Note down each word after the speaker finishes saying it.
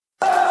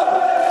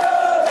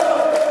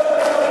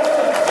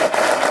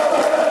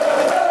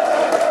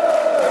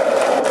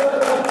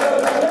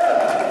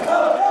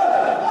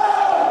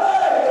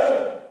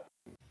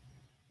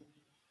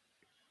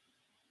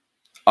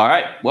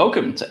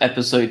welcome to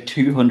episode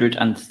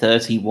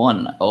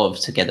 231 of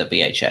Together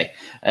BHA.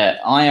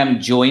 I am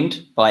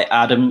joined by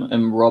Adam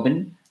and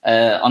Robin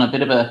on a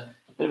bit of a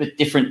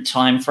different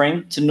time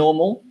frame to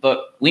normal,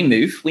 but we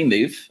move.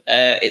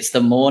 It's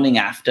the morning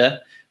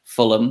after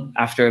Fulham,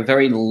 after a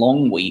very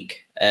long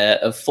week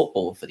of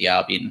football for the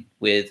Albion,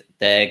 with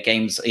their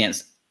games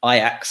against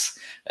Ajax,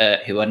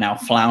 who are now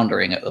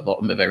floundering at the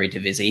bottom of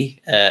Eredivisie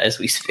as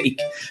we speak.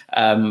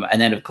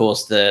 And then, of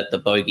course,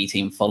 the bogey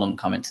team Fulham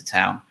coming to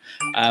town.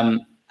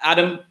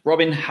 Adam,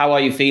 Robin, how are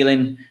you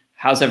feeling?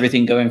 How's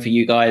everything going for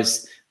you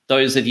guys?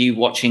 Those of you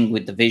watching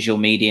with the visual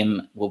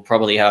medium will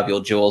probably have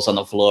your jaws on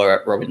the floor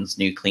at Robin's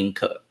new clean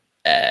cut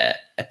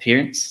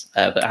appearance.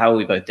 But how are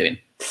we both doing?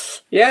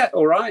 Yeah,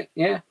 all right.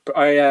 Yeah,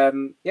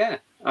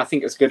 I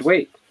think it's a good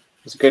week.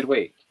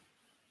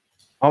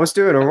 I was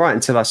doing all right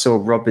until I saw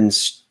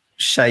Robin's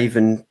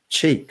shaven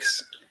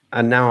cheeks,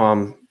 and now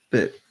I'm a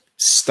bit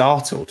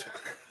startled.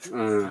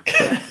 You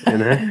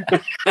know,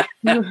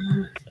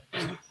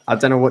 I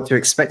don't know what to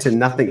expect, and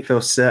nothing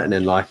feels certain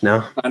in life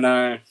now. I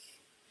know.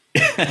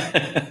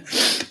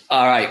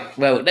 All right,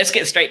 well, let's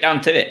get straight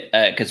down to it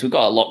because we've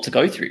got a lot to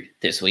go through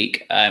this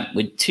week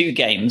with two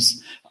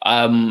games,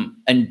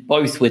 and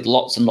both with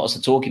lots and lots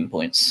of talking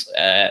points.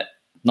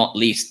 Not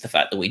least the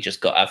fact that we just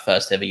got our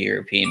first ever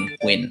European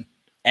win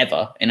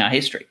ever in our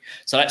history.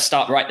 So let's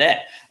start right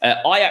there.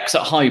 Ajax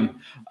at home.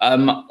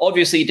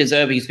 Obviously, De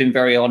Zerbi's been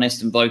very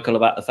honest and vocal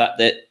about the fact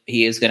that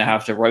he is going to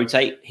have to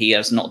rotate. He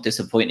has not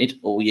disappointed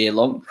all year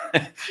long.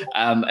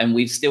 And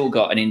we've still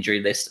got an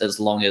injury list as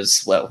long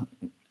as, well,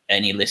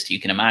 any list you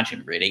can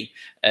imagine, really.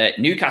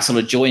 Newcastle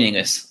are joining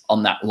us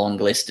on that long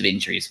list of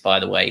injuries,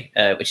 by the way,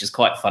 which is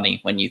quite funny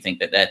when you think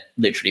that they're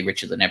literally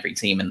richer than every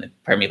team in the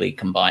Premier League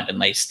combined,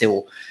 and they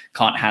still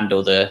can't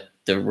handle the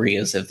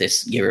rears of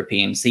this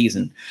European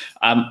season.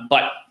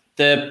 But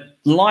the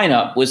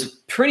lineup was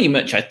pretty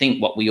much, I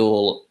think, what we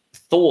all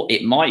thought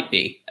it might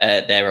be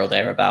there or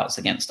thereabouts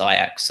against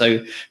Ajax.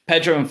 So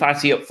Pedro and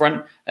Fati up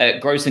front,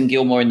 Gross and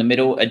Gilmore in the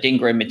middle,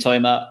 Adingra and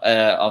Mitoma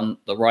on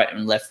the right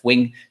and left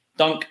wing,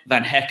 Dunk,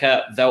 Van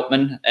Hecke,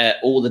 Veltman,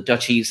 all the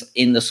Dutchies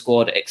in the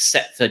squad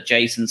except for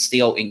Jason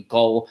Steele in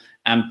goal.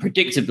 And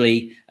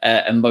predictably,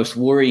 and most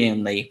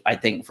worryingly, I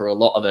think for a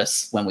lot of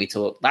us when we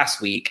talked last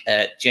week,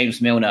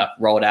 James Milner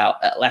rolled out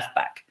at left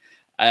back.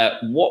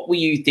 What were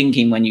you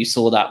thinking when you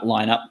saw that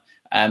lineup?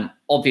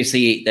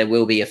 Obviously, there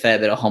will be a fair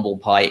bit of humble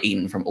pie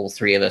eaten from all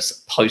three of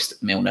us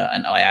post Milner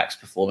and Ajax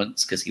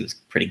performance because he was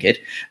pretty good.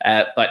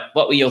 But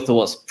what were your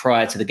thoughts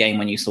prior to the game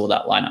when you saw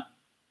that lineup?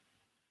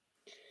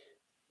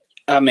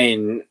 I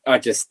mean, I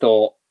just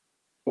thought,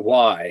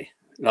 why?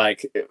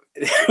 Like,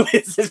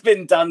 this has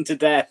been done to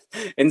death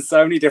in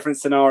so many different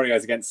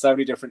scenarios against so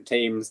many different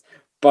teams,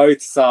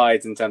 both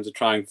sides in terms of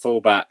trying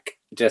fullback.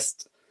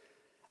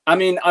 I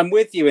mean, I'm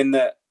with you in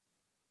that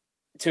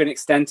to an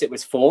extent it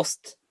was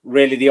forced.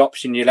 Really, the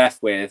option you're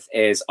left with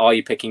is, are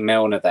you picking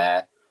Milner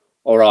there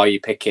or are you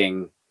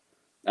picking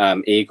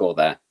Igor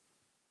there?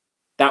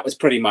 That's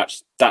pretty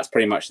much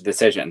the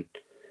decision.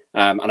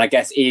 And I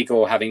guess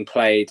Igor, having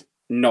played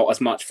not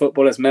as much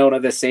football as Milner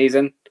this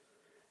season,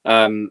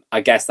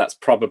 I guess that's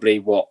probably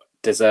what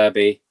De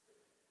Zerbi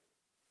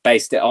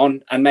based it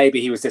on. And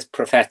maybe he was just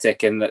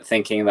prophetic in that,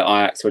 thinking that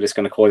Ajax were just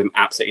going to cause him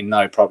absolutely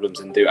no problems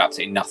and do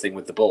absolutely nothing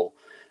with the ball.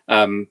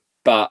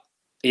 But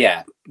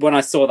yeah, when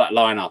I saw that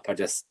lineup,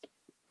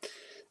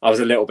 I was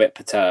a little bit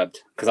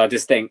perturbed because I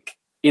just think,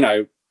 you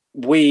know,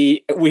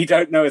 we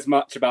don't know as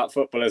much about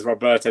football as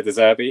Roberto De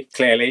Zerbi,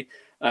 clearly.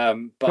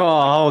 But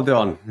hold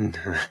on.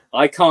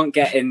 I can't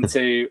get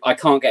into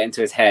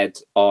his head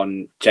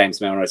on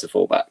James Milner as a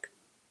fullback.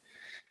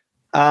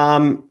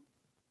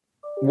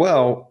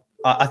 Well,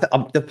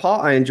 the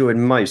part I enjoyed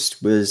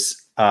most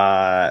was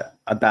about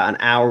an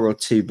hour or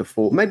two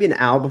before, maybe an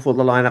hour before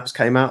the lineups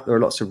came out. There were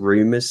lots of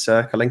rumors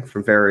circling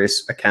from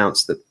various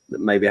accounts that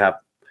maybe have,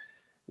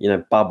 you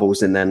know,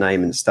 bubbles in their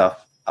name and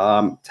stuff,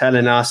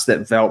 telling us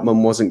that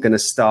Veltman wasn't going to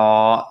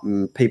start,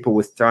 and people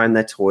were throwing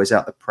their toys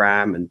out the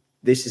pram, and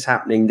this is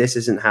happening, this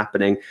isn't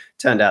happening.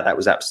 Turned out that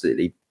was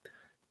absolutely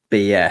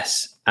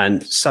BS,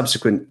 and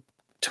subsequent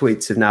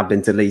tweets have now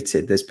been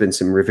deleted. There's been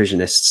some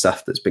revisionist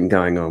stuff that's been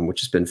going on,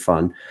 which has been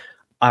fun.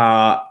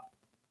 But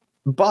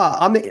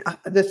I mean,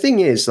 the thing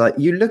is, like,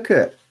 you look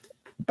at,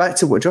 back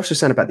to what Josh was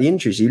saying about the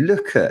injuries, you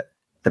look at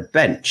the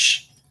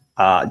bench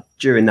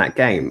during that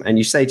game and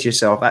you say to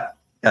yourself,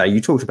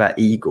 you talked about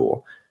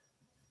Igor,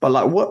 but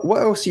like,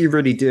 what else are you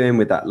really doing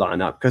with that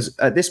lineup? Because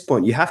at this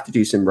point, you have to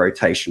do some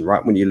rotation,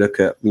 right? When you look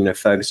at, you know,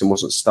 Ferguson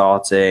wasn't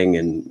starting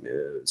and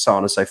so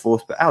on and so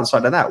forth. But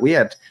outside of that, we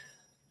had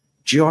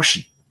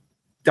Josh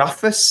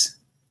Duffus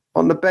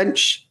on the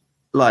bench.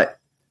 Like,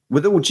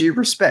 with all due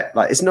respect,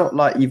 like, it's not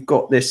like you've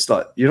got this,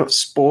 like, you're not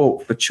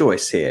spoiled for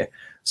choice here.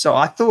 So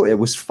I thought it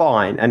was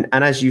fine. And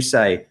as you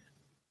say,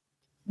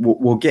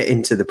 we'll get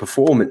into the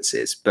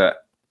performances,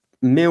 but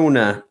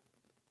Milner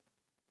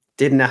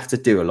didn't have to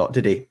do a lot,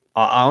 did he?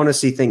 I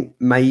honestly think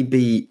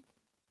maybe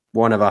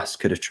one of us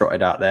could have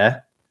trotted out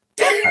there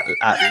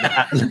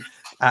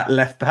at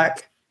left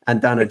back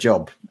and done a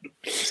job.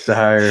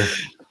 So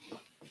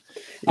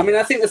I mean,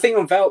 I think the thing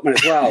on Veltman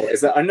as well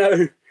is that I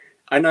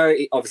know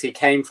he obviously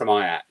came from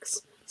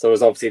Ajax, so there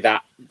was obviously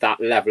that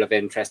level of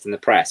interest in the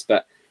press,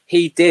 but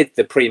he did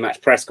the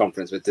pre-match press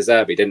conference with De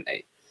Zerbi, didn't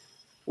he?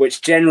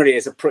 Which generally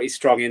is a pretty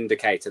strong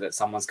indicator that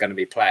someone's going to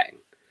be playing.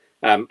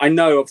 I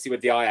know, obviously,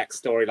 with the Ajax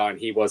storyline,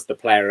 he was the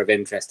player of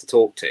interest to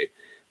talk to,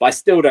 but I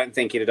still don't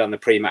think he'd have done the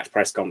pre-match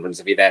press conference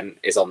if he then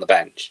is on the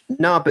bench.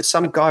 No, but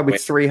some guy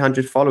with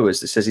 300 followers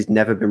that says he's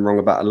never been wrong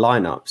about a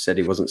lineup said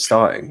he wasn't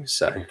starting.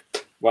 So,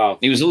 well,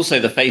 he was also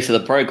the face of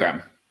the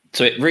program,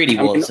 so it really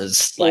was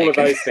as all of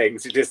those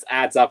things. It just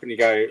adds up, and you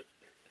go,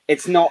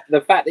 it's not the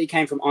fact that he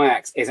came from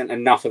Ajax isn't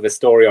enough of a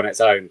story on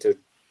its own to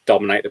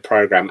dominate the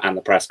program and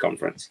the press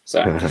conference. So,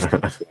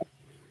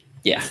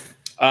 yeah.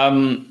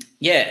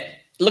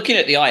 Looking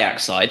at the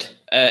Ajax side,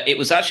 it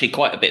was actually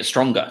quite a bit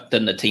stronger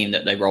than the team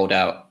that they rolled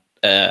out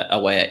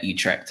away at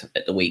Utrecht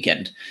at the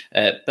weekend.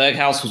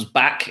 Berghuis was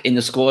back in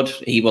the squad.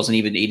 He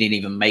didn't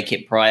even make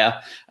it prior.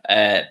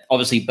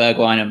 Obviously,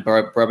 Bergwijn and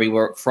Brubby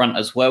were up front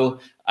as well.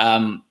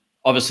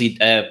 Obviously,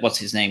 what's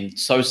his name?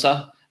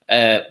 Sosa,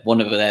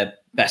 one of their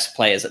best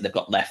players that they've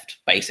got left,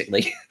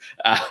 basically,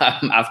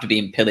 after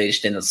being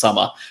pillaged in the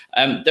summer.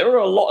 There were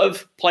a lot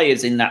of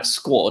players in that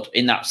squad,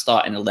 in that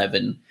starting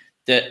 11,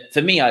 that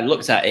for me, I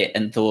looked at it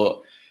and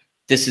thought,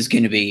 this is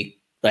going to be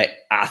like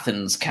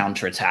Athens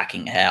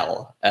counter-attacking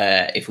hell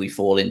if we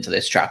fall into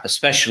this trap,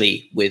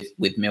 especially with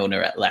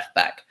Milner at left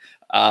back.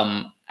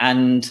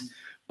 And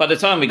by the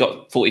time we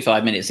got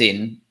 45 minutes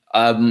in,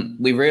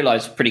 we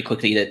realized pretty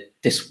quickly that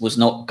this was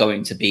not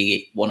going to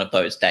be one of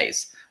those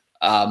days.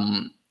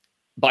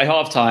 By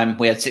halftime,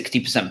 we had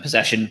 60%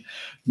 possession,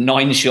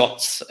 9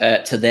 shots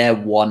to their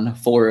 1,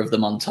 4 of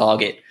them on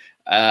target.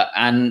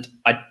 And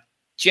I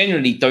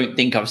generally don't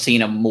think I've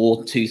seen a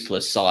more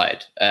toothless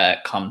side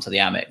come to the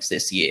Amex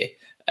this year.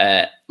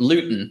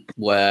 Luton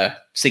were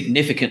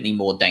significantly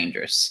more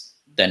dangerous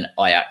than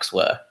Ajax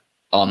were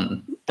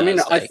on Thursday.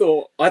 I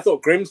mean, I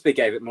thought Grimsby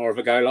gave it more of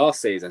a go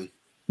last season.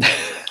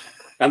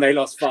 And they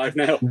lost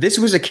 5-0. This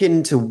was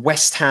akin to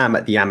West Ham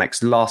at the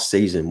Amex last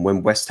season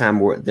when West Ham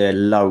were at their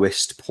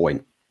lowest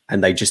point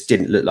and they just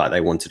didn't look like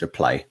they wanted to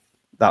play.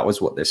 That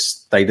was what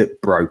they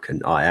looked broken,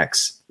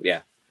 Ajax.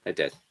 Yeah, they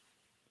did.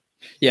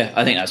 Yeah,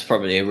 I think that's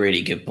probably a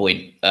really good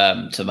point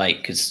to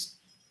make because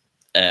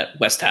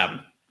West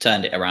Ham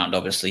turned it around,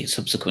 obviously,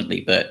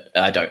 subsequently, but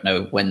I don't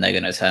know when they're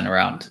going to turn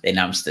around in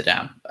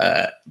Amsterdam.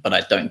 But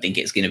I don't think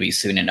it's going to be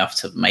soon enough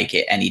to make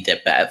it any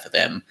bit better for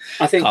them.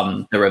 I think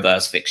come the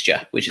reverse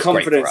fixture, which is great for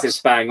us. Confidence is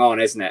bang on,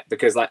 isn't it?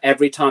 Because like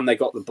every time they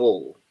got the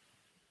ball,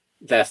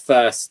 their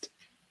first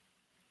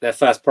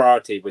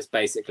priority was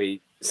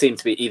basically seemed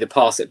to be either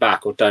pass it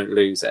back or don't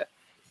lose it.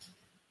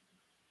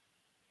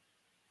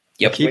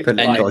 Yep, keeper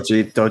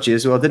dodgy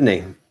as well, didn't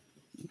he?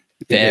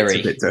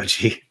 Very a bit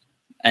dodgy.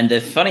 And the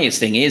funniest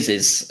thing is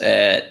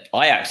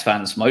Ajax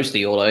fans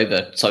mostly all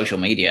over social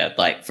media,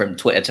 like from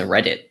Twitter to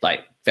Reddit,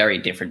 like very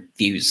different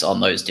views on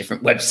those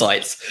different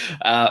websites.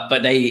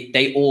 But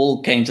they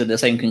all came to the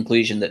same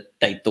conclusion that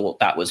they thought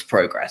that was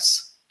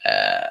progress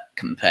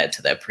compared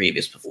to their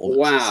previous performances.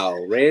 Wow,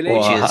 really?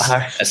 Which is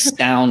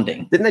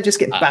astounding. Didn't they just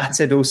get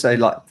battered also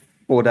like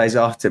 4 days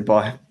after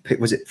by,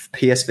 was it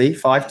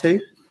PSV 5-2?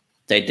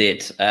 They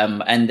did.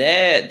 And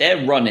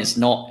their run is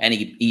not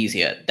any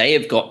easier. They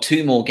have got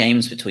 2 more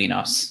games between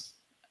us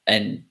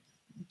and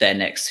their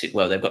next.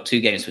 Well, they've got 2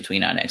 games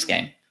between our next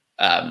game.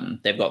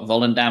 They've got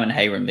Volendam and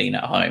Heerenveen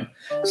at home.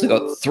 So they've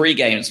got 3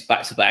 games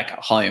back to back at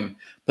home.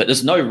 But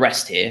there's no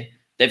rest here.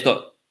 They've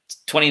got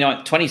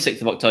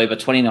 26th of October,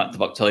 29th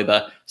of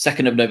October,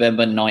 2nd of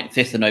November,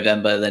 5th of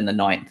November, then the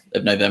 9th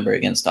of November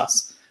against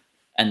us.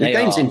 And the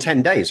game's in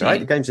 10 days,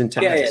 right? The game's in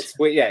 10 days.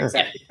 Yeah,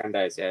 exactly. 10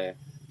 days, yeah.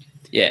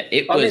 Yeah,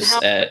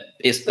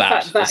 it's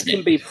bad. That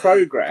can be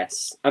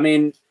progress. I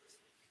mean,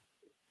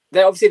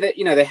 they obviously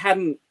they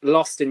hadn't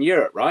lost in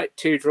Europe, right?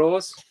 2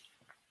 draws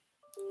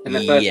in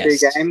the first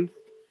 2 games.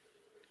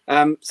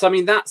 So I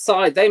mean, that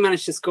side they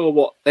managed to score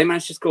what? They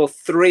managed to score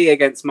 3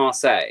 against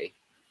Marseille,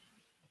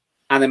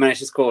 and they managed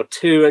to score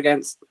 2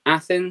 against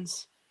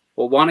Athens,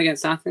 or 1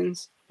 against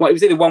Athens. Well, it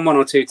was either 1-1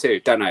 or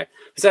 2-2. Don't know.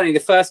 But certainly,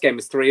 the first game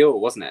was 3-3,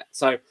 wasn't it?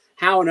 So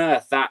how on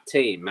earth that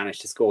team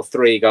managed to score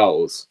 3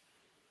 goals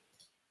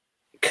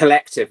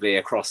collectively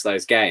across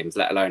those games,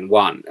 let alone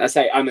 1? I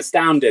say I'm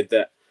astounded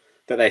that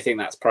they think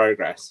that's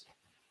progress.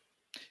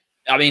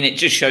 I mean, it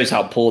just shows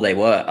how poor they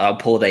were, how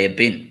poor they had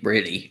been,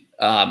 really.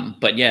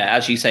 But yeah,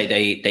 as you say,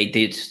 they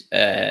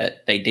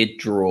did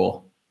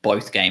draw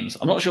both games.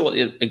 I'm not sure what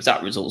the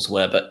exact results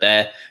were, but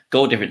their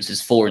goal difference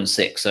is 4 and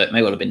 6, so it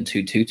may well have been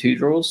 2-2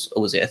 draws,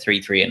 or was it a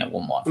 3-3 and a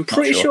 1-1? I'm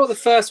pretty sure the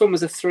first one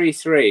was a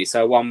 3-3,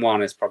 so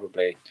 1-1 is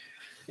probably.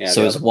 Yeah,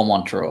 so it's a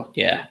 1-1 draw.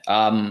 Yeah.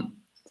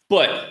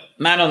 But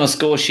man on the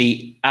score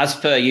sheet, as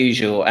per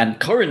usual, and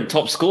current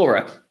top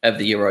scorer of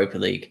the Europa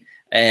League,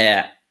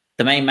 the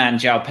main man,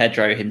 João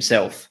Pedro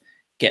himself,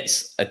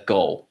 gets a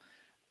goal.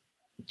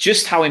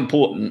 Just how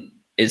important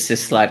is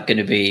this lad going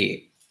to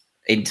be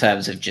in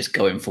terms of just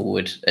going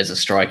forward as a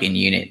striking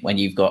unit when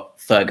you've got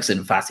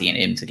Ferguson, Fati, and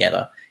him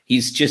together?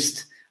 He's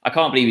just I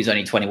can't believe he's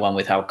only 21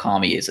 with how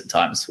calm he is at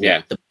times.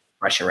 With the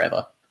pressure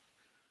ever.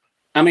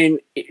 I mean,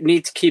 you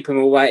need to keep him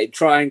away.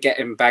 Try and get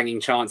him banging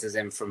chances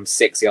in from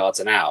 6 yards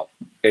and out.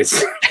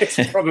 It's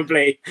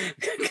probably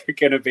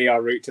going to be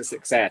our route to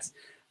success.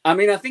 I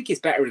mean, I think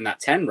he's better in that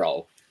 10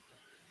 role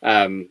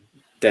than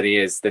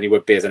he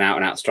would be as an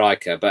out-and-out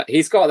striker. But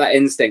he's got that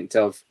instinct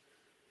of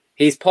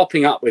he's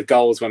popping up with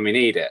goals when we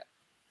need it,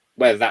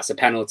 whether that's a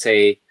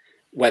penalty,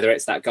 whether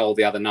it's that goal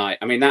the other night.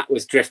 I mean, that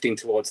was drifting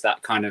towards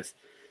that kind of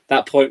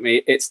that point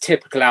where it's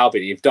typical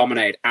Albion. You've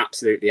dominated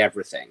absolutely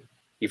everything.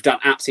 You've done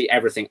absolutely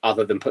everything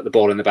other than put the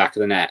ball in the back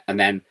of the net. And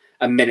then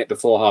a minute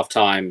before half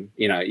time,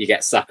 you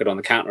get suckered on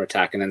the counter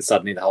attack. And then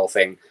suddenly the whole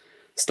thing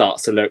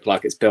starts to look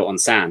like it's built on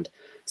sand.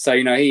 So,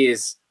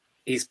 he's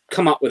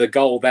come up with a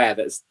goal there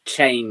that's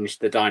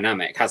changed the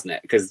dynamic, hasn't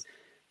it? Because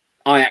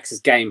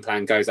Ajax's game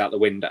plan goes out the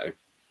window.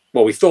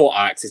 Well, we thought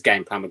Ajax's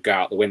game plan would go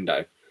out the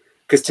window.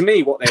 Because to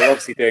me, what they were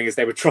obviously doing is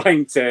they were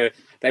trying to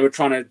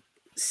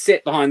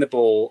sit behind the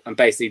ball and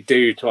basically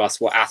do to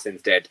us what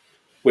Athens did,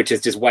 which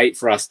is just wait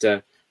for us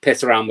to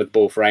piss around with the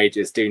ball for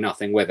ages, do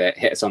nothing with it,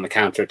 hit us on the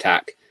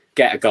counter-attack,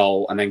 get a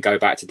goal, and then go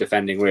back to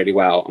defending really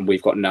well, and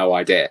we've got no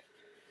idea.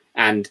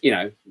 And,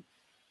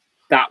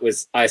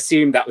 I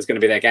assumed that was going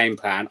to be their game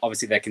plan.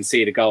 Obviously, they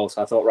conceded a goal,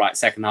 so I thought, right,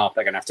 second half,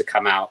 they're going to have to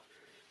come out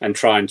and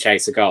try and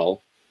chase a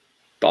goal.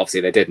 But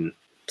obviously, they didn't.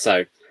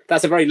 So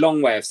that's a very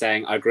long way of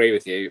saying I agree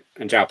with you,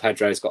 and João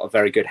Pedro's got a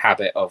very good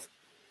habit of,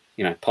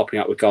 popping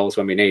up with goals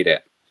when we need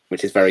it,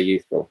 which is very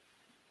useful.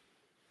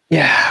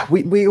 Yeah,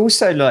 we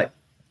also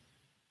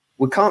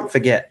we can't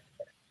forget,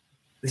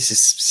 this is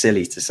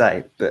silly to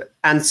say, but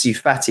Ansu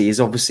Fati is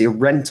obviously a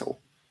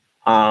rental.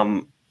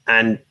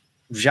 And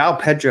João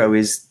Pedro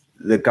is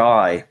the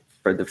guy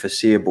for the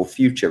foreseeable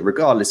future,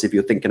 regardless if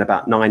you're thinking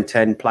about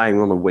 9-10,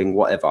 playing on the wing,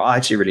 whatever. I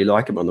actually really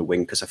like him on the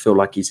wing because I feel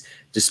like he's,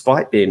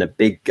 despite being a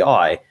big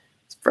guy,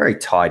 he's very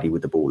tidy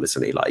with the ball,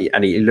 isn't he?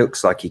 And he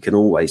looks like he can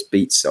always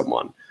beat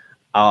someone.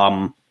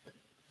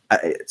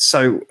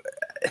 So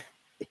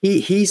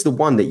he's the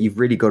one that you've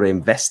really got to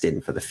invest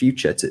in for the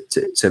future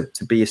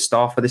to be a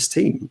star for this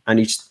team. And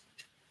he's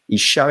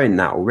showing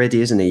that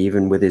already, isn't he?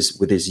 Even with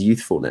his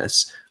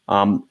youthfulness.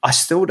 I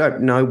still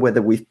don't know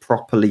whether we've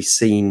properly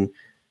seen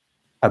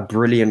a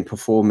brilliant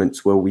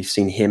performance where we've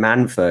seen him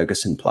and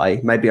Ferguson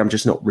play. Maybe I'm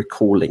just not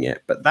recalling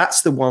it, but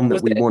that's the one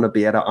that we want to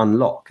be able to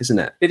unlock, isn't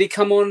it? Did he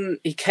come on?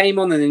 He came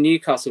on in the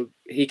Newcastle.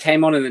 He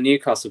came on in the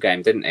Newcastle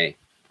game, didn't he?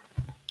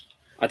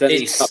 I don't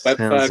think he started.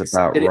 Sounds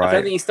about right. I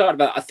don't think he started.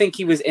 But I think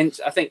he was in.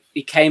 I think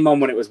he came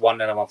on when it was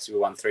 1-0. Obviously, we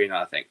won 3-0.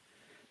 I think,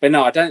 but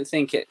no, I don't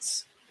think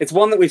it's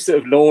one that we've sort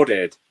of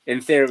lauded. In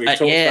theory, we've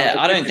talked about.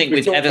 I don't think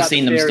we've ever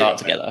seen them start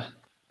together.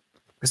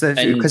 Because De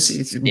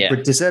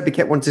Zerbi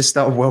kept wanting to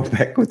start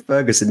Welbeck with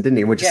Ferguson, didn't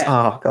he? We're just,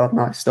 oh, God,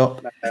 no,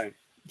 stop. No.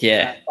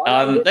 Yeah.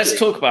 Let's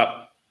talk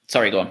about...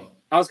 Sorry, go on.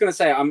 I was going to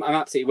say, I'm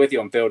absolutely with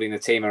you on building the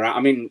team around. I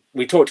mean,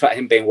 we talked about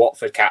him being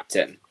Watford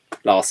captain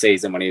last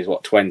season when he was,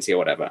 20 or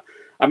whatever.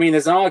 I mean,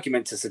 there's an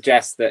argument to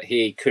suggest that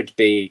he could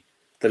be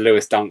the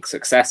Lewis Dunk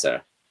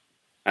successor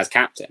as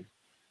captain.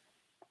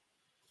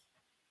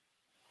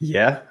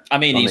 Yeah.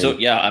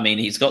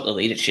 He's got the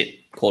leadership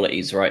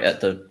qualities right at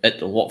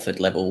the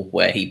Watford level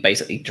where he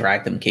basically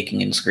dragged them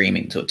kicking and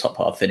screaming to a top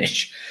half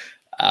finish.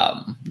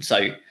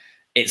 So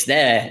it's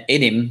there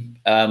in him,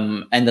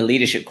 and the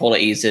leadership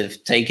qualities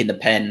of taking the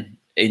pen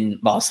in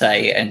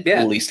Marseille and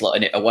fully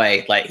slotting it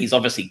away. He's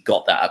obviously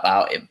got that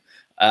about him.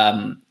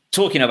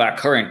 Talking about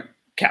current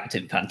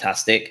captain,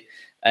 fantastic.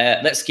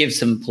 Let's give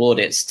some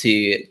plaudits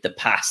to the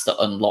pass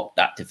that unlocked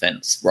that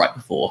defense right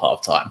before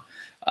half time.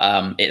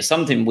 It's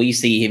something we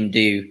see him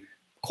do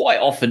quite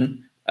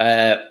often,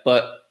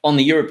 but on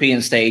the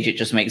European stage, it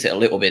just makes it a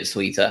little bit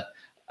sweeter.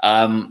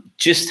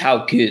 Just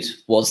how good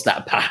was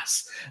that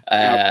pass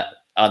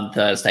on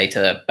Thursday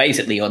to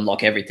basically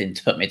unlock everything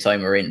to put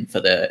Mitoma in for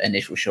the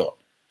initial shot?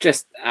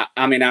 Just,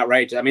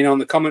 outrageous. On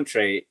the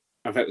commentary,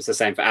 I think it was the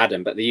same for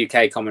Adam, but the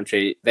UK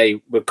commentary,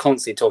 they were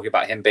constantly talking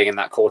about him being in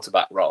that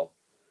quarterback role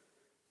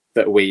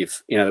that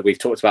we've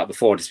talked about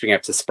before, just being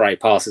able to spray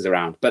passes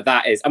around. But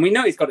that is, and we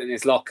know he's got it in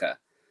his locker,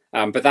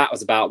 but that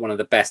was about one of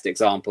the best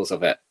examples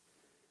of it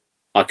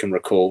I can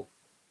recall.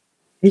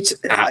 Is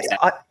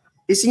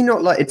he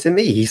not to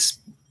me, he's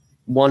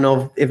one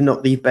of, if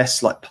not the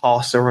best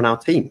passer on our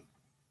team,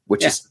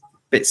 which is a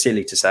bit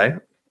silly to say.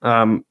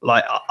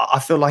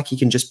 I feel like he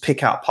can just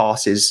pick out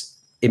passes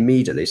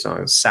immediately.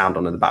 So sound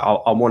on in the back.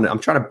 I'm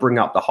trying to bring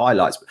up the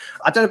highlights.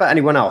 I don't know about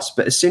anyone else,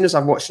 but as soon as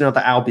I've watched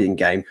another Albion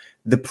game,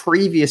 the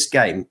previous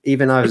game,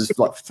 even though it was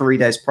 3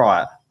 days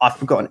prior, I've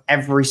forgotten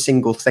every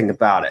single thing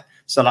about it.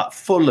 So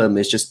Fulham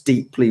is just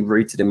deeply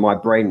rooted in my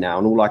brain now,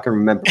 and all I can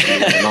remember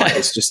from the night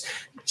is just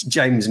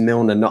James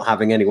Milner not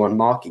having anyone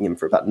marking him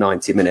for about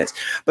 90 minutes.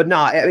 But no,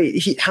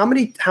 how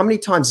many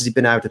times has he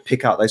been able to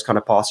pick out those kind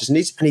of passes? And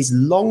his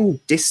long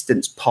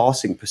distance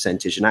passing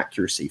percentage and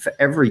accuracy for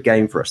every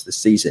game for us this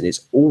season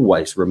is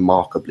always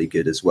remarkably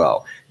good as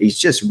well. He's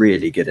just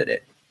really good at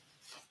it.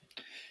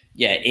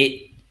 Yeah,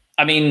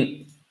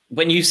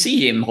 when you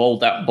see him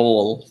hold that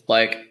ball,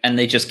 and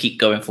they just keep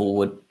going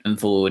forward and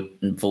forward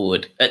and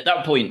forward, at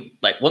that point,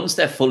 once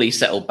they're fully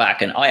settled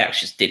back, and Ajax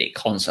just did it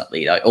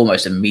constantly,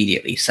 almost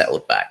immediately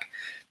settled back.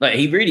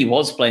 He really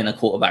was playing a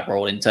quarterback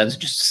role in terms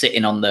of just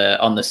sitting on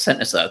the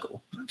center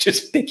circle,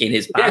 just picking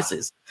his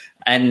passes.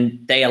 And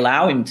they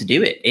allow him to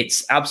do it.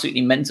 It's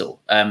absolutely mental.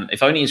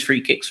 If only his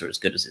free kicks were as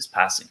good as his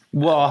passing.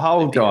 Well,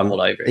 hold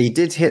on. He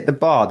did hit the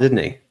bar, didn't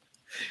he?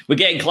 We're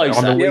getting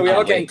closer. Yeah, we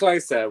are getting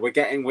closer. We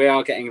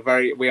are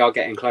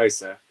getting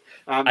closer.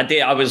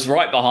 I was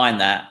right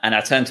behind that, and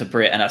I turned to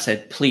Britt and I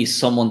said, "Please,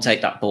 someone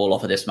take that ball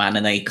off of this man."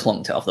 And they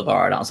clunked it off the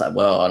bar, and I was like,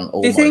 "Well, I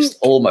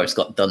almost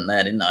got done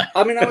there, didn't I?"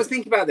 I mean, I was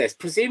thinking about this.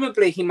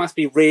 Presumably, he must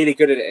be really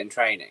good at it in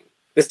training.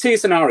 There's two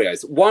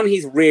scenarios. One,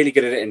 he's really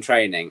good at it in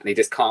training, and he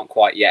just can't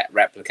quite yet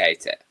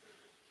replicate it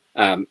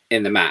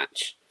in the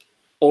match.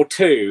 Or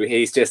two,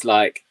 he's just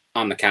like,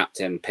 "I'm the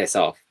captain, piss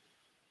off."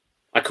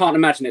 I can't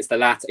imagine it's the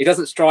latter. He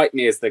doesn't strike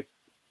me as the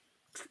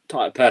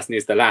type of person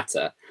who's the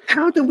latter.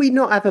 How do we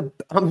not have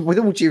with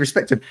all due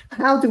respect to him,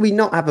 how do we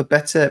not have a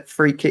better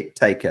free kick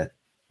taker?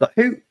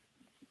 Who?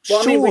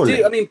 Well, I mean, we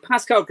do. I mean,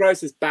 Pascal Gross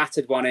has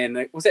battered one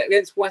in. Was it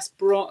against West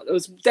Brom? There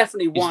was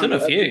definitely one. He's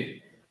done a few.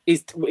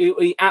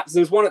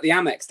 There was one at the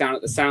Ajax down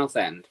at the South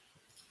End.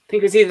 I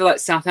think it was either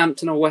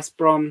Southampton or West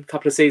Brom a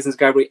couple of seasons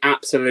ago where he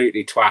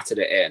absolutely twatted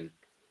it in.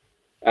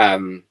 I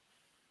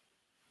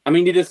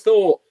mean, you'd have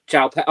thought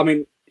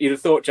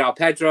João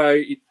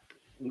Pedro,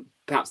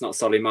 perhaps not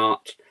Solly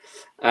March.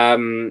 I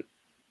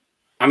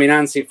mean,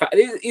 Ansu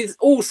Fati, it's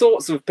all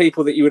sorts of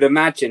people that you would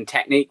imagine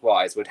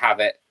technique-wise would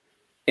have it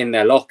in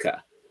their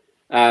locker.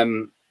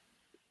 But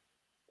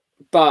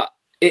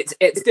it's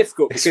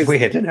difficult because it's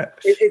weird, isn't it?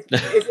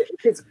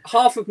 Because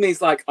half of me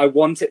is like, I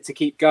want it to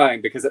keep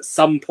going because at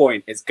some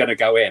point it's going to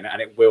go in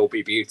and it will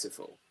be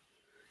beautiful.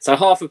 So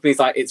half of me is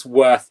like, it's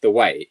worth the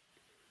wait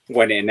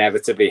when it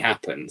inevitably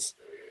happens.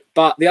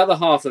 But the other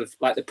half of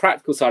the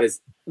practical side is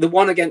the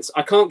one against,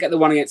 I can't get the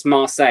one against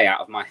Marseille out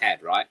of my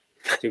head, right?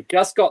 So you've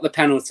just got the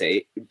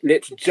penalty,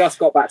 literally just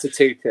got back to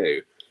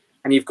 2-2,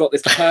 and you've got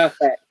this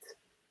perfect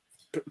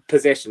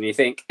position. You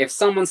think, if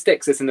someone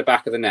sticks this in the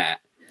back of the net,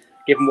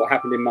 given what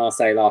happened in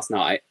Marseille last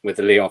night with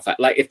the Lyon,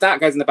 if that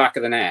goes in the back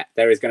of the net,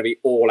 there is going to be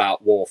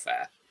all-out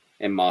warfare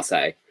in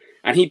Marseille.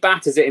 And he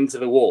batters it into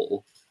the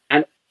wall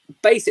and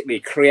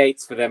basically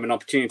creates for them an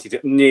opportunity to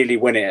nearly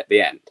win it at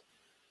the end.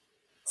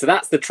 So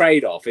that's the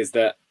trade-off, is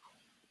that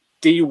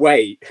do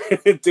we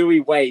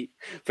wait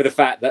for the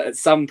fact that at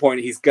some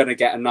point he's going to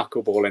get a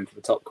knuckleball into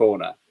the top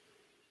corner?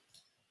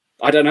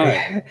 I don't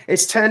know.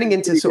 It's turning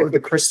into sort of the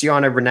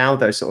Cristiano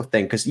Ronaldo sort of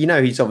thing, because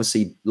he's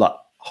obviously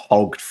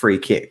hogged free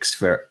kicks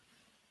for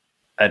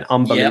an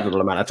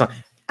unbelievable amount of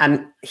time,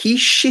 and he's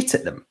shit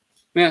at them.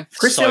 Yeah,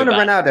 Cristiano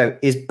Ronaldo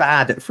is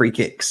bad at free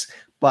kicks,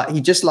 but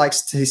he just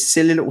likes his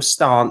silly little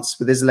stance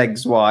with his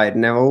legs wide.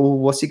 Now,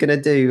 what's he going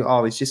to do?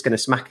 Oh, he's just going to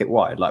smack it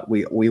wide, like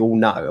we all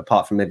know.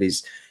 Apart from maybe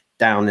he's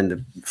down in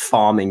the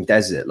farming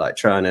desert,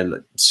 trying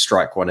to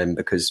strike one in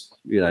because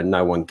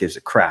no one gives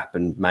a crap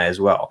and may as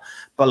well.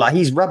 But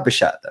he's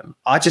rubbish at them.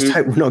 I just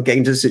hope we're not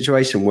getting to a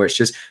situation where it's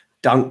just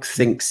Dunk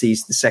thinks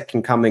he's the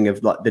second coming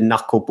of the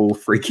knuckleball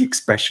free kick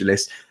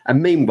specialist,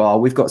 and meanwhile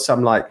we've got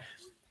some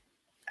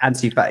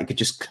Ansu Fati could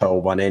just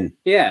curl one in.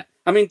 Yeah,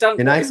 I mean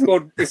Dunk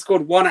he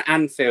scored one at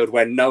Anfield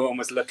when no one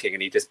was looking,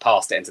 and he just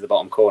passed it into the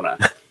bottom corner,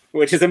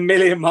 which is a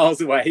million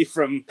miles away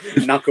from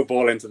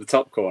knuckleball into the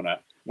top corner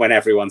when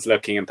everyone's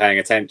looking and paying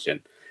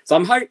attention. So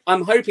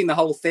I'm hoping the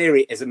whole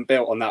theory isn't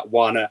built on that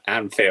one at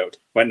Anfield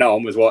when no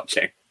one was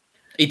watching.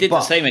 He did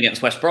the same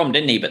against West Brom,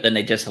 didn't he? But then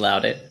they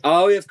disallowed it.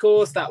 Oh, of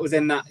course, that was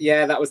in that.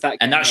 Yeah, that was that.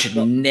 And that should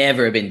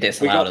never have been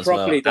disallowed as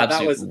well.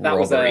 That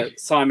was a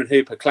Simon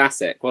Hooper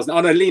classic, wasn't it?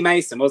 Oh no, Lee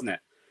Mason, wasn't it?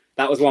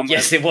 That was one.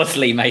 Yes, it was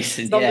Lee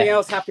Mason. Something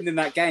else happened in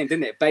that game,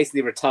 didn't it?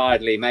 Basically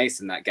retired Lee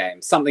Mason that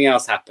game. Something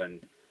else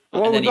happened.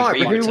 Well,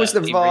 who was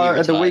the VAR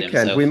at the weekend?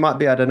 Himself. We might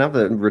be at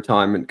another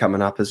retirement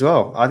coming up as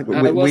well. I think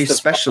we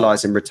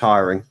specialise in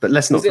retiring, but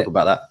let's not talk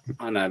about that.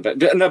 I know, but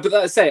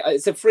let's say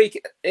it's a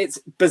freak. It's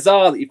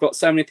bizarre that you've got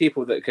so many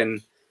people that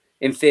can,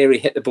 in theory,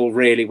 hit the ball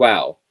really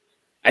well,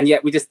 and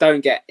yet we just don't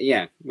get.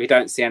 Yeah, we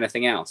don't see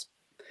anything else.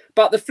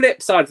 But the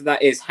flip side of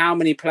that is how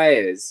many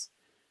players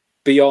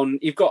beyond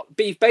you've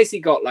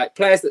basically got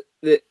players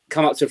that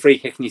come up to a free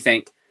kick and you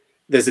think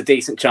there's a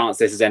decent chance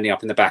this is ending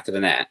up in the back of the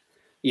net.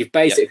 You've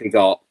basically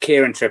got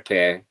Kieran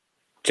Trippier,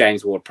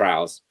 James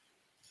Ward-Prowse,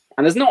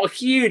 and there's not a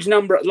huge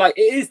number. It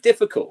is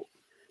difficult.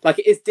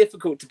 It is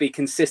difficult to be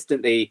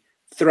consistently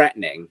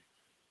threatening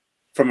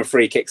from a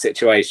free kick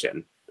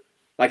situation.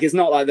 It's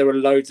not like there are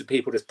loads of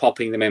people just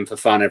popping them in for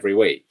fun every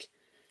week.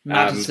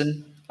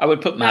 Madison, I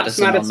would put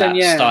Madison on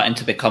that, starting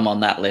to become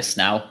on that list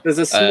now. There's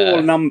a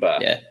small number.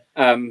 Yeah.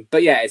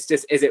 But yeah, it's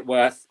just, is it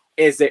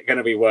going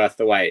to be worth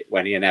the wait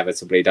when he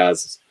inevitably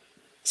does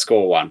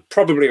score one?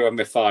 Probably when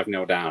we're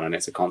 5-0 down and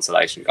it's a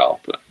consolation goal.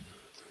 But.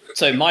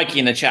 So Mikey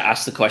in the chat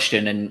asked the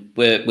question, and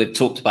we've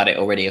talked about it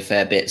already a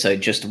fair bit. So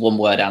just one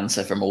word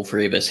answer from all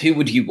three of us. Who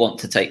would you want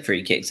to take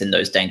free kicks in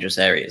those dangerous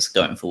areas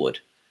going forward?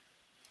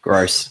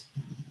 Gross.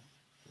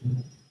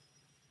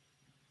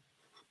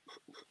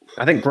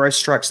 I think Gross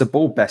strikes the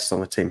ball best on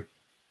the team.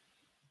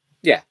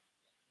 Yeah.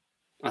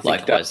 I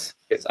think Likewise.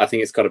 I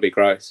think it's got to be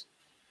Gross.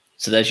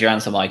 So there's your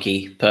answer,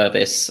 Mikey.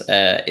 Purvis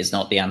is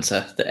not the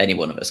answer that any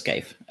one of us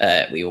gave.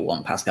 We all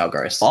want Pascal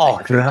Gross.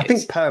 I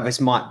think Purvis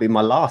might be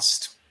my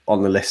last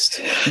on the list.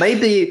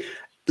 Maybe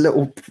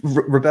little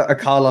Roberto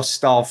Carlos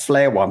style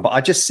flair one, but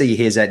I just see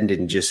his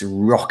ending just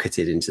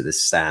rocketed into the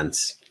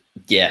stands.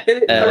 Yeah.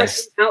 an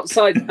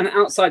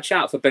outside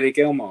shout for Billy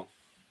Gilmore.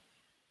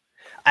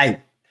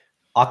 Hey,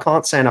 I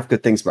can't say enough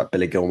good things about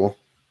Billy Gilmore.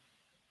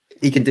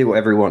 He can do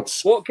whatever he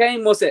wants. What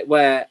game was it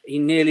where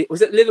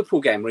was it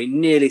Liverpool game where he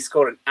nearly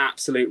scored an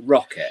absolute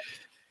rocket?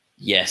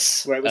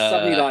 Yes. Where it was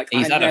suddenly like...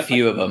 He's had a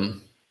few of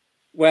them.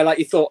 Where like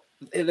you thought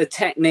the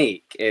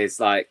technique is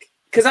like...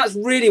 Because that's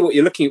really what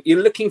you're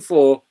looking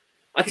for.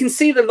 I can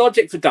see the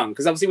logic for Dunk,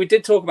 because obviously we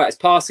did talk about his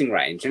passing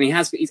range, and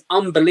he's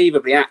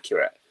unbelievably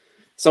accurate.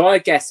 So I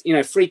guess,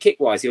 free kick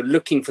wise, you're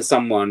looking for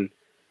someone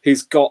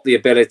who's got the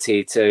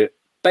ability to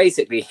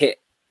basically hit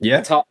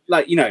top,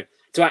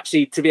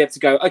 to be able to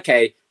go,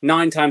 okay,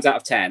 9 times out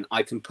of 10,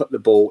 I can put the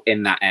ball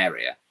in that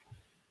area.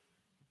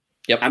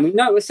 Yep. And we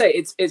know,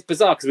 it's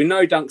bizarre because we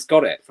know Dunk's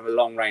got it from a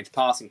long range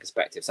passing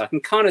perspective. So I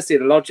can kind of see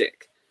the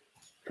logic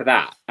for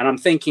that. And I'm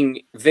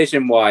thinking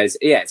vision wise,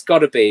 it's got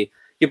to be,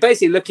 you're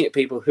basically looking at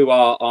people who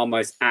are our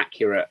most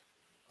accurate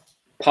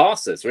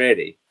passers,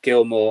 really.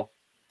 Gilmore,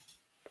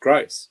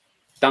 Gross,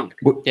 Dunk.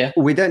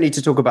 We don't need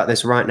to talk about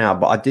this right now,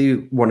 but I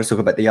do want to talk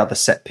about the other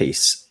set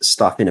piece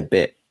stuff in a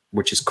bit,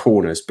 which is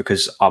corners,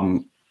 because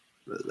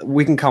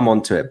we can come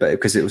on to it, but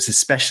because it was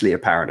especially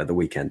apparent at the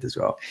weekend as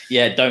well.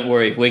 Yeah, don't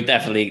worry.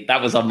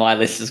 That was on my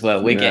list as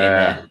well. We're getting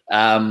there.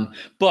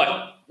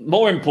 But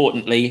more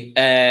importantly,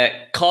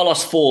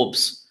 Carlos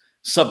Forbes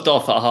subbed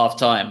off at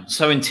half-time,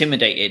 so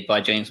intimidated by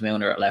James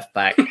Milner at left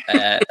back.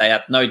 They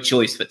had no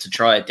choice but to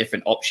try a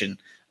different option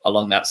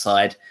along that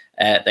side.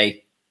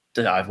 I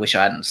wish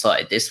I hadn't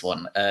started this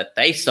one.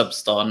 They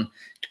subbed on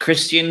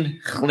Christian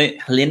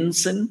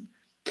Hlinson.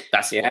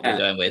 That's what we're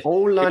going with.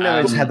 All I know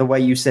is how the way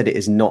you said it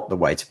is not the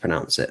way to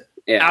pronounce it.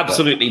 Yeah,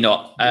 absolutely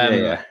not.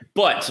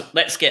 But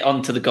let's get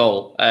on to the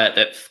goal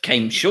that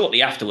came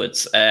shortly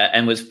afterwards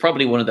and was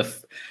probably one of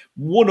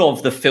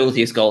the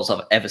filthiest goals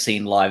I've ever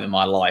seen live in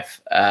my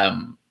life.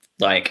 I've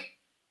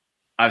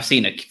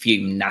seen a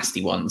few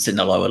nasty ones in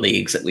the lower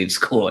leagues that we've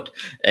scored,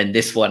 and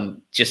this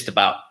one just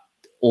about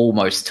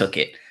almost took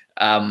it.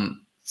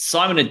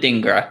 Simon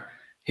Adingra,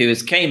 who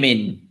has came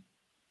in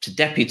to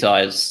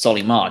deputise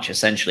Solly March,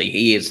 essentially.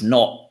 He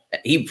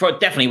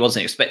definitely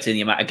wasn't expecting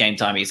the amount of game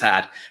time he's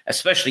had,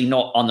 especially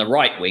not on the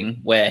right wing,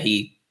 where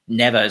he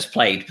never has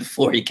played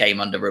before he came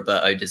under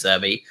Roberto De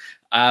Zerbi.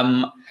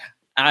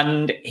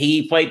 And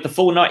he played the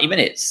full 90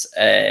 minutes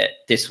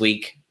this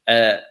week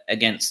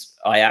against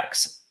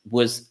Ajax,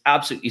 was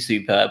absolutely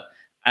superb.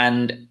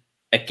 And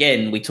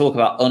again, we talk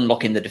about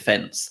unlocking the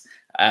defence.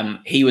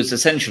 He was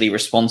essentially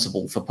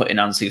responsible for putting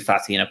Ansu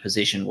Fati in a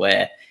position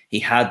where he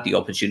had the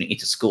opportunity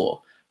to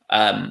score.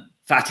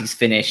 Fati's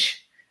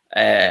finish,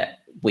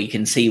 we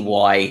can see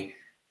why,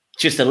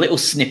 just a little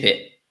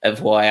snippet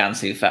of why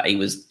Ansu Fati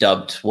was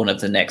dubbed one of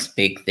the next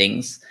big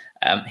things.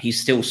 He's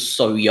still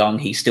so young.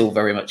 He still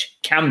very much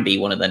can be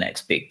one of the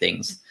next big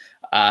things.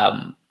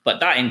 But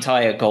that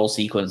entire goal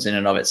sequence in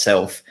and of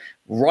itself,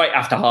 right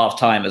after half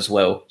time as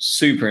well,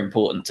 super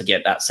important to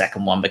get that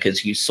second one,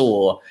 because you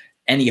saw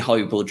any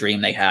hope or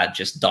dream they had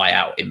just die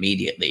out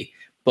immediately.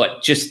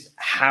 But just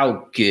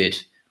how good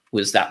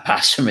was that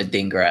pass from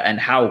Adingra, and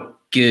how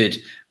good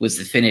was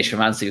the finish from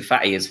Ansu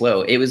Fati as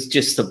well? It was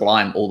just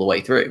sublime all the way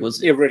through.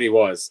 It really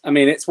was. I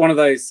mean, it's one of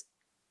those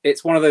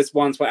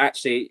ones where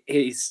actually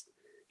he's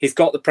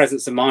got the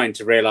presence of mind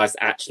to realise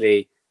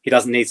actually he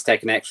doesn't need to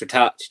take an extra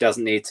touch. He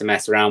doesn't need to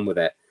mess around with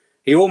it.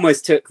 He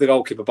almost took the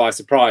goalkeeper by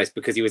surprise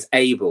because he was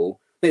able,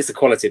 it's the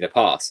quality of the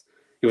pass,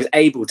 he was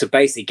able to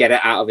basically get it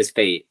out of his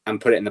feet and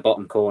put it in the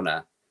bottom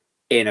corner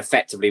in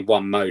effectively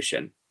one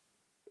motion,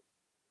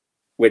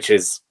 which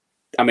is,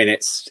 I mean,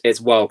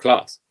 it's world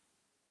class.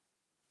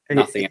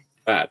 Nothing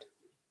bad.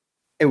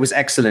 It was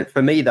excellent.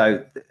 For me,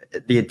 though,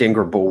 the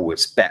Adingra ball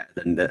was better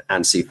than the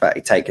Ansu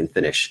Fati take and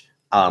finish,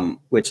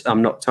 which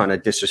I'm not trying to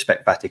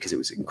disrespect Fati because it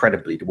was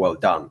incredibly well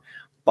done.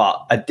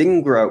 But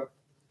Adingra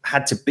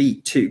had to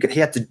beat too. He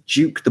had to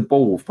juke the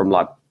ball from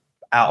out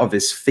of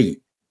his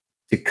feet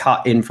to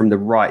cut in from the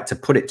right to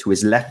put it to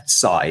his left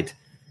side,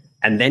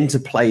 and then to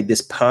play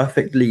this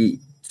perfectly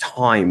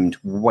timed,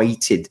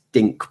 weighted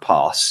dink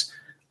pass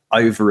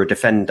over a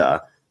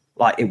defender.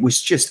 It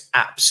was just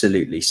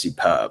absolutely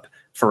superb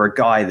for a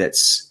guy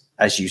that's,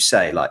 as you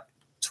say,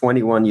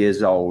 21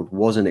 years old,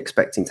 wasn't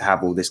expecting to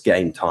have all this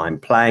game time,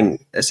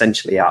 playing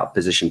essentially out of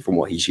position from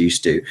what he's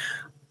used to.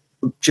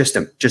 Just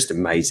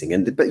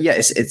amazing. But yeah,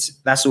 it's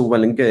that's all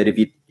well and good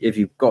if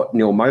you've got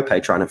Neil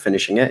Maupay trying to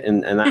finishing it,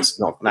 and that's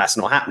not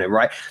happening,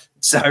 right?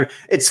 So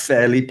it's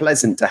fairly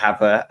pleasant to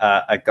have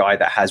a guy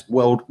that has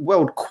world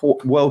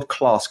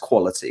class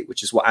quality,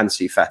 which is what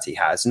Ansu Fati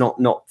has.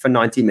 Not for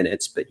 90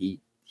 minutes, but he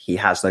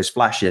has those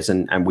flashes,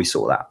 and we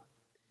saw that.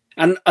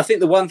 And I think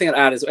the one thing I'd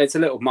add is, it's a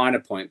little minor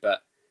point,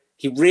 but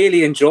he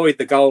really enjoyed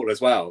the goal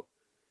as well.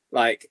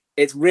 Like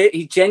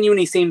he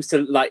genuinely seems to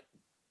like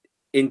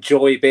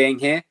enjoy being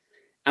here.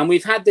 And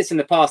we've had this in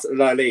the past at the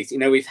lower leagues. You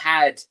know, we've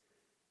had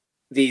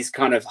these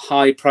kind of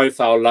high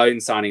profile loan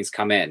signings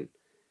come in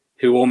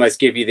who almost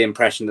give you the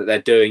impression that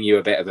they're doing you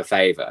a bit of a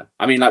favor.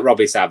 I mean, like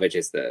Robbie Savage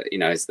is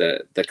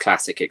the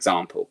classic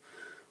example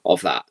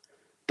of that.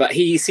 But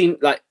he seemed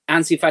like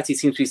Ansu Fati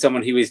seems to be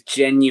someone who is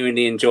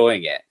genuinely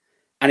enjoying it.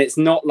 And it's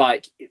not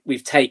like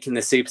we've taken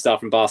the superstar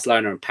from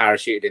Barcelona and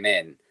parachuted him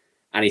in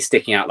and he's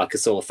sticking out like a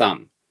sore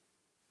thumb.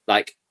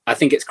 Like, I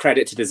think it's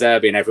credit to De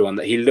Zerbi and everyone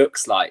that he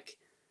looks like,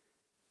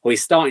 well,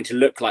 he's starting to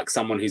look like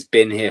someone who's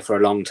been here for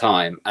a long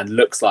time and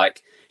looks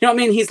like, you know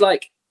what I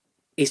mean?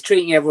 He's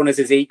treating everyone as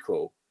his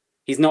equal.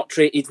 He's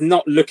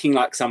not looking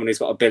like someone who's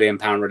got a £1 billion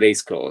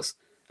release clause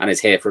and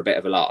is here for a bit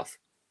of a laugh.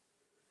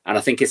 And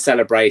I think his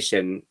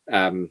celebration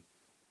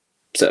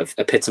sort of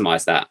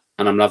epitomised that,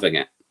 and I'm loving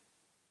it.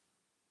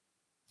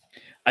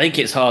 I think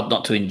it's hard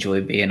not to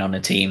enjoy being on a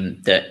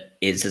team that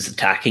is as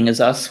attacking as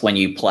us when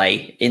you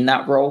play in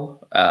that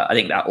role. I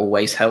think that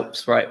always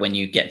helps, right? When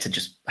you get to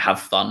just have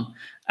fun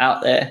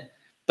out there.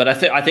 But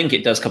I think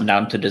it does come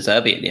down to De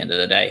Zerbi at the end of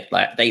the day.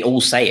 Like, they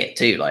all say it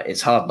too. Like,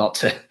 it's hard not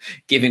to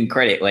give him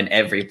credit when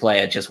every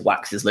player just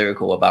waxes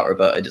lyrical about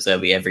Roberto De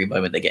Zerbi every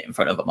moment they get in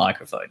front of a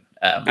microphone.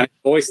 And his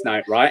voice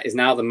note, right, is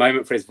now the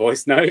moment for his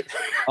voice note.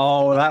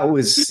 Oh, that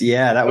was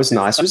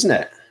nice, wasn't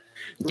it?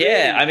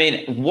 Yeah, I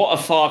mean, what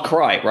a far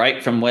cry,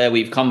 right, from where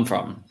we've come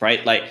from,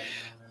 right? Like,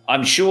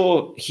 I'm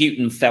sure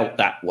Houghton felt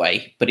that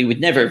way, but he would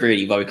never have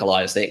really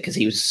vocalized it because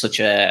he was such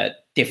a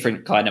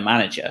different kind of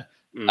manager.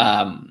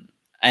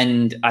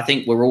 And I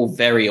think we're all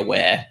very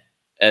aware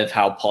of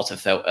how Potter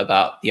felt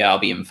about the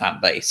Albion fan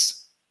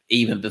base,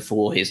 even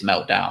before his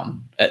meltdown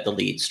at the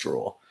Leeds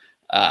draw.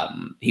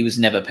 He was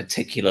never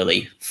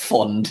particularly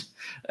fond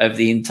of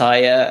the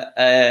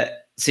entire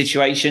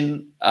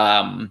situation.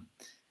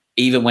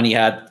 Even when he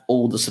had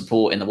all the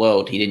support in the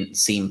world, he didn't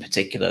seem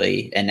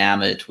particularly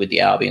enamored with the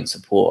Albion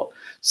support.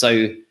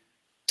 So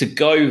to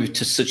go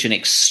to such an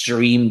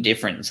extreme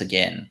difference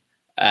again,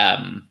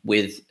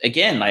 with,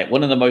 again, like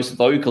one of the most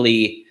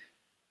vocally,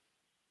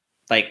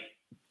 like,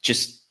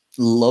 just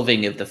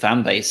loving of the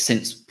fan base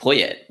since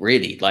Poyet,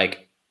 really.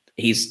 Like,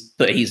 he's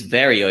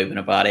very open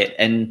about it.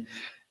 And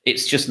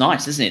it's just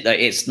nice, isn't it? Like,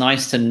 it's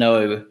nice to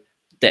know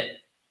that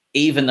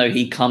even though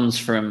he comes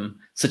from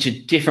such a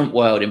different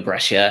world in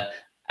Brescia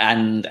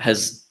and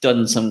has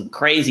done some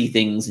crazy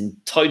things in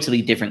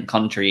totally different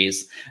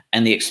countries,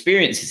 and the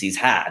experiences he's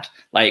had,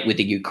 like with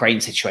the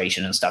Ukraine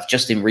situation and stuff,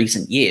 just in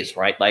recent years,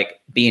 right? Like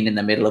being in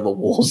the middle of a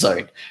war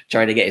zone,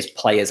 trying to get his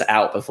players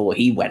out before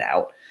he went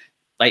out.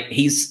 Like,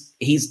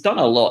 he's done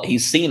a lot,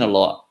 he's seen a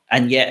lot,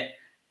 and yet,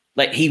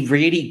 like, he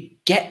really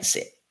gets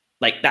it.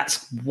 Like,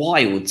 that's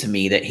wild to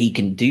me that he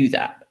can do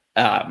that.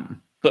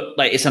 But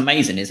like, it's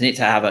amazing, isn't it,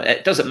 to have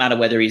it doesn't matter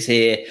whether he's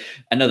here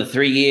another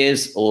 3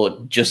 years or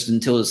just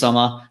until the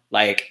summer.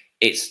 Like,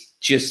 it's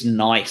just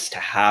nice to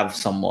have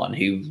someone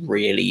who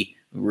really,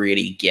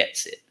 really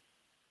gets it.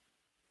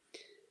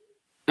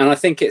 And I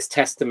think it's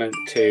testament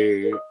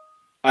to,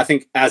 I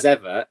think, as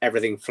ever,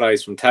 everything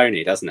flows from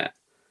Tony, doesn't it?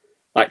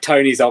 Like,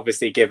 Tony's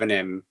obviously given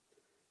him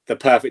the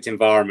perfect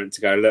environment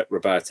to go, look,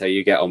 Roberto,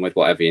 you get on with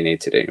whatever you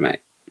need to do,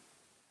 mate.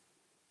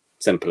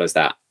 Simple as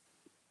that.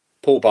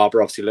 Paul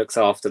Barber obviously looks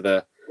after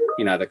the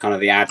kind of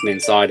the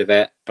admin side of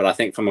it. But I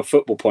think from a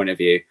football point of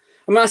view,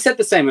 I mean, I said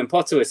the same when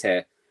Potter was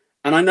here,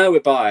 and I know we're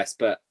biased,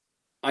 but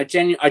I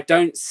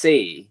don't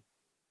see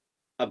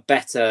a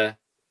better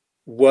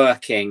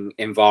working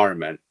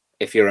environment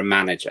if you're a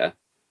manager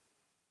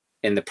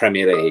in the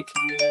Premier League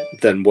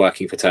than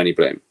working for Tony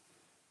Bloom.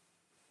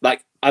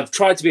 Like, I've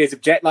tried to be as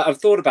objective. Like, I've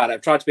thought about it.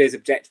 I've tried to be as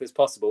objective as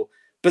possible.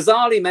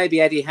 Bizarrely,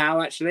 maybe Eddie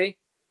Howe actually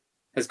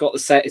has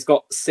got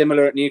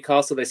similar at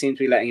Newcastle. They seem to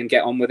be letting him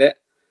get on with it.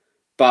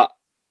 But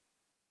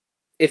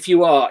if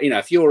you're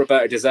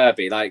Roberto De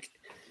Zerbi, like,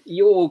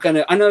 you're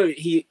gonna. I know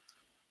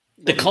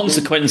the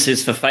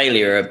consequences for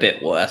failure are a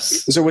bit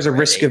worse. There's always a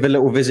risk of a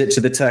little visit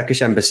to the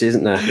Turkish embassy,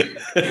 isn't there?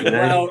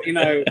 Well,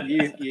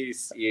 you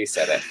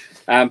said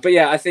it. But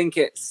yeah, I think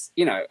it's,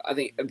 I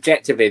think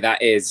objectively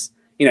that is,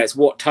 it's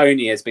what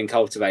Tony has been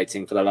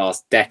cultivating for the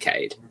last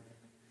decade.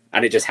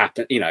 And it just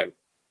happened,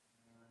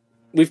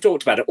 we've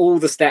talked about it. All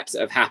the steps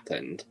that have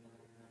happened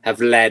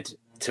have led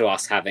to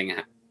us having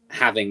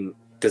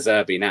De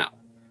Zerbi now.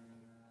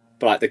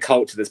 But like the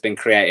culture that's been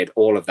created,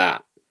 all of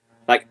that.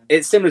 Like,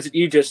 it's similar to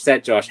you just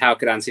said, Josh, how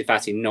could Ansu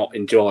Fati not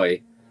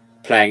enjoy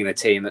playing in a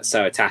team that's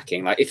so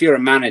attacking? Like, if you're a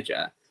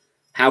manager,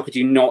 how could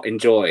you not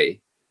enjoy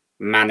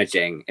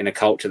managing in a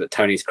culture that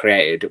Tony's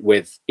created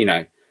with,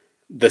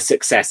 the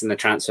success in the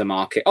transfer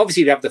market?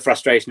 Obviously, you'd have the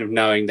frustration of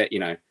knowing that,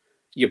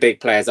 your big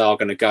players are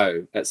going to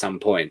go at some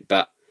point.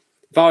 But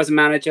if I was a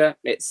manager,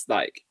 it's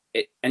like,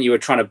 and you were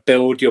trying to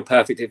build your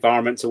perfect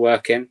environment to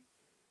work in,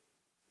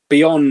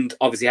 beyond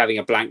obviously having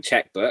a blank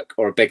checkbook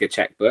or a bigger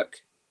checkbook,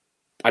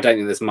 I don't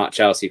think there's much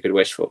else you could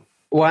wish for.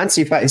 Well,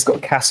 Anthony Fatty's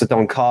got Casa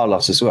Don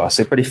Carlos as well,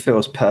 so he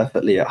feels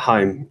perfectly at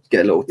home.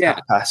 Get a little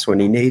tap pass when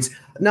he needs.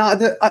 No,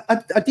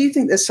 I do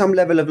think there's some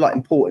level of like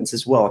importance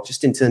as well,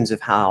 just in terms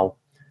of how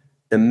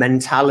the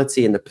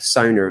mentality and the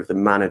persona of the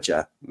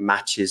manager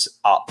matches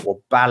up or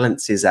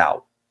balances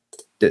out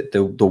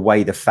the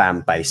way the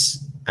fan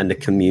base and the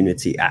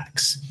community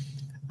acts.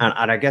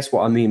 And I guess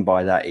what I mean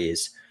by that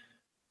is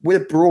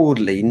we're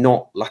broadly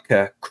not like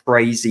a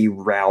crazy,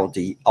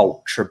 rowdy,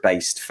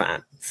 ultra-based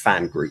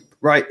fan group,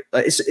 right?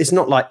 It's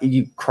not like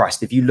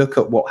Christ. If you look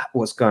at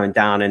what's going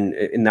down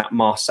in that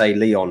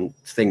Marseille-Lyon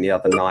thing the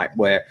other night,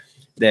 where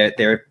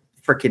they're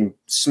freaking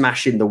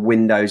smashing the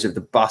windows of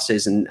the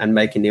buses and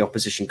making the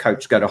opposition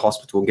coach go to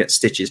hospital and get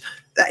stitches,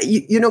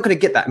 you're not going to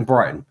get that in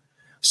Brighton.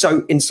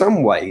 So in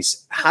some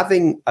ways,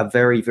 having a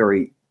very,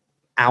 very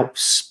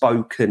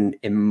outspoken,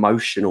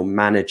 emotional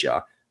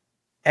manager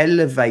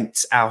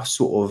elevates our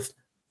sort of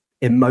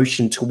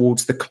emotion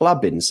towards the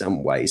club in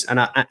some ways. And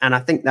I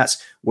think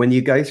that's when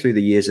you go through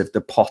the years of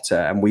the Potter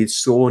and we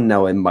saw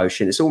no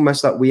emotion, it's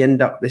almost like we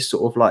end up this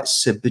sort of like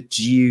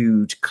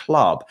subdued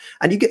club,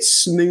 and you get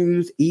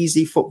smooth,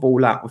 easy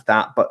football out of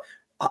that. But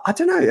I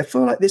don't know, I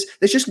feel like there's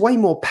just way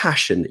more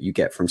passion that you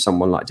get from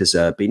someone like De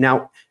Zerbi.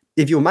 Now,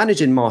 if you're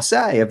managing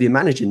Marseille, if you're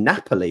managing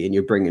Napoli and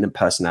you're bringing a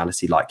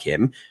personality like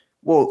him,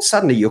 well,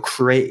 suddenly you're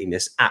creating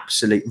this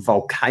absolute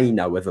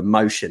volcano of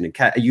emotion,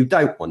 and you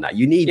don't want that.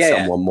 You need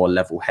someone more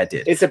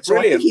level-headed. It's a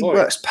brilliant point. He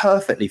works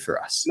perfectly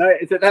for us. No,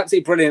 it's an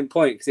absolutely brilliant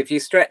point, because if you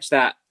stretch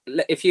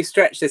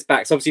this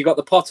back, so obviously you've got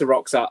the Potter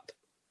rocks up,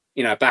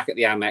 back at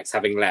the Amex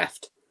having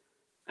left,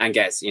 and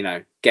gets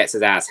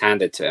his ass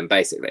handed to him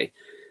basically,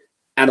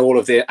 and all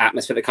of the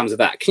atmosphere that comes with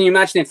that. Can you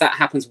imagine if that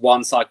happens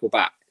one cycle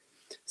back?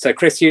 So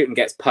Chris Hughton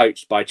gets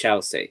poached by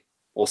Chelsea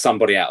or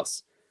somebody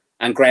else,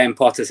 and Graham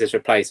Potter's his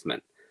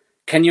replacement.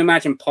 Can you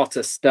imagine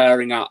Potter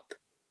stirring up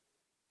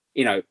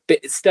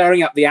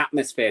the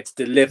atmosphere to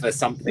deliver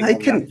something? He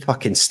couldn't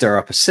fucking stir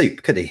up a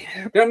soup, could he?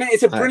 You know what I mean?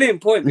 It's a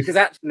brilliant point, because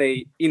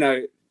actually,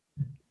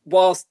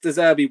 whilst De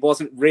Zerbi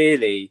wasn't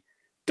really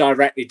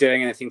directly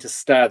doing anything to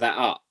stir that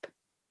up,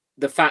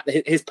 the fact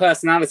that his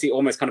personality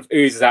almost kind of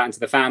oozes out into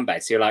the fan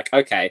base. You're like,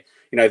 okay,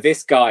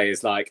 this guy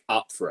is like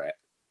up for it,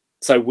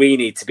 so we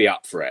need to be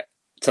up for it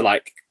to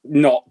like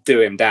not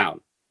do him down.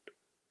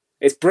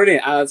 It's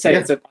brilliant. I'd say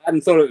I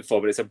hadn't thought of it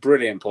before, but it's a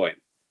brilliant point.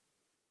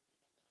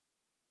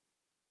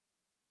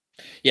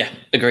 Yeah,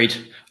 agreed.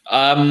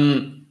 All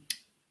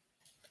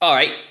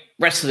right,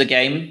 rest of the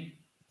game,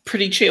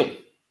 pretty chill.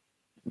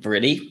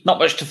 Really, not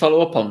much to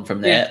follow up on from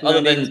there,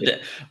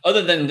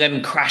 other than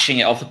them crashing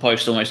it off the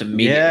post almost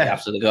immediately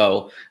after the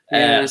goal.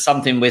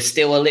 Something we're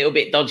still a little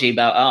bit dodgy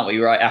about, aren't we?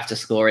 Right after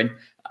scoring,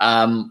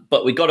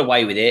 but we got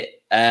away with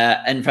it,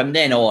 and from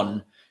then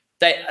on.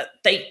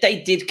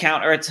 They did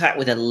counter-attack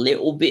with a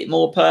little bit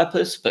more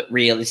purpose, but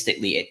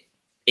realistically,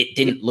 it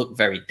didn't look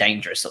very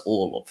dangerous at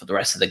all for the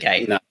rest of the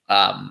game. No.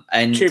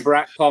 And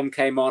Chuba Akpom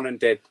came on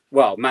and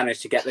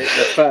managed to get the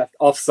first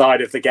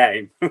offside of the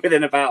game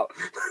within about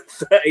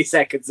 30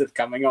 seconds of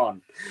coming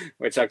on,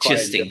 which I quite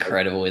just enjoyed.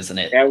 Incredible, isn't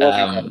it? Yeah, it was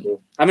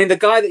incredible. I mean, the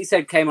guy that you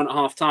said came on at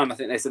half-time, I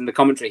think there's in the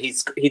commentary,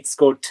 he'd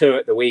scored 2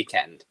 at the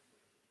weekend.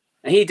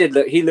 And he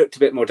looked a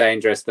bit more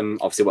dangerous than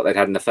obviously what they'd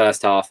had in the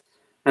first half.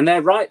 And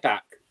their right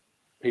back,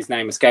 whose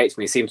name escapes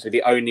me, seems to be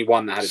the only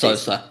one that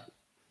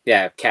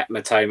had kept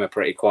Matoma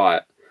pretty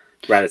quiet.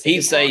 Relatively.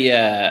 He's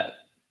quiet.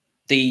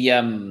 The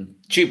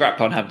Chuba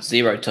Akpom had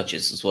 0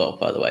 touches as well,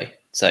 by the way.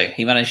 So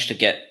he managed to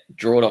get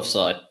drawn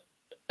offside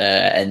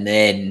and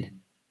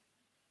then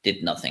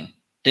did nothing.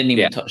 Didn't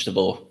even touch the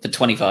ball for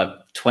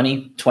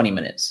 20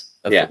 minutes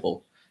of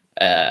football.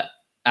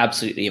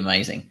 Absolutely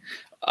amazing.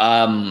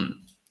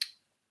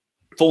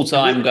 Full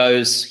time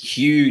goes,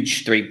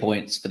 huge 3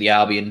 points for the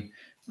Albion.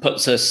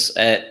 Puts us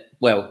at,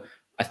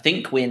 I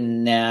think we're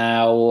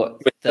now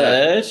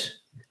third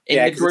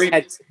in the group.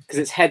 Because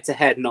it's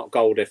head-to-head, not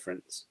goal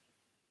difference.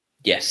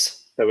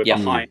 Yes. So we're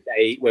behind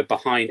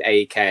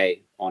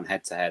AEK on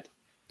head-to-head.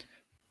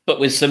 But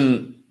with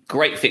some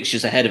great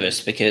fixtures ahead of us,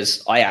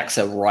 because Ajax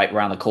are right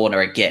around the corner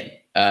again.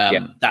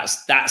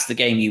 That's the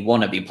game you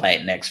want to be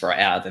playing next, right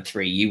out of the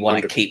 3. You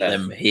want to keep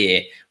them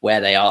here where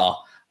they are.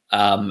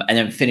 And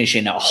then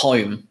finishing at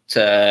home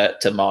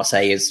to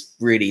Marseille is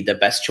really the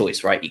best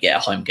choice, right? You get a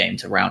home game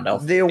to round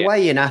off. The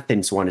away in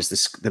Athens one is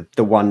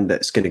the one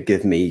that's going to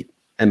give me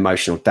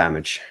emotional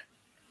damage.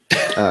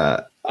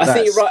 I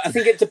think you're right. I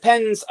think it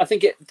depends. I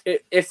think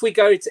if we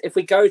go to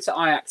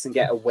Ajax and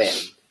get a win,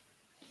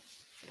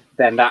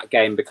 then that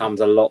game becomes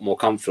a lot more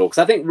comfortable.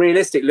 Because I think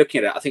realistic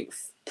looking at it, I think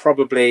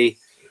probably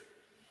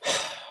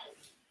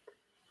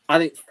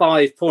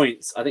 5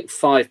 points. I think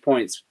 5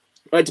 points.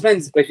 Well, it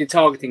depends if you're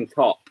targeting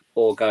top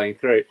or going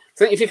through.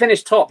 So if you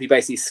finish top, you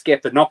basically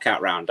skip a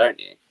knockout round, don't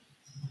you?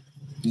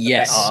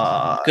 Yes,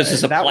 because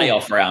it's a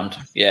playoff round.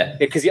 Yeah.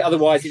 Because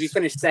otherwise, if you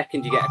finish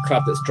second, you get a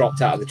club that's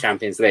dropped out of the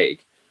Champions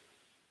League.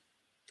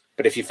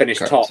 But if you finish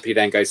top, you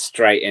then go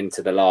straight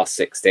into the last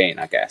 16,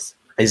 I guess.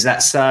 Is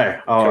that so?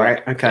 All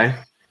right. Okay.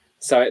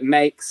 So it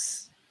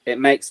makes It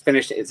makes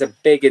finish. It's a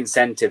big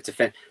incentive to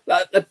finish.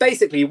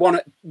 Basically, you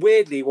want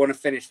to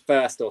finish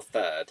first or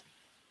third.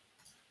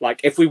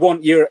 Like if we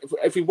want the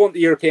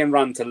European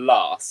run to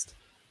last,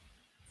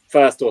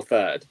 first or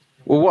third.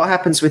 Well, what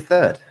happens with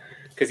third?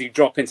 Because you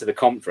drop into the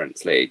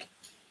Conference League,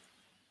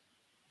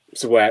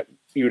 so where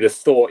you would have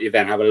thought you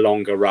then have a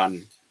longer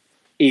run,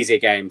 easier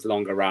games,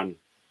 longer run,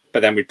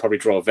 but then we'd probably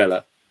draw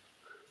Villa.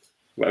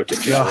 Well,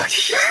 just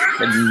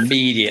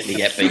immediately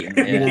get beaten.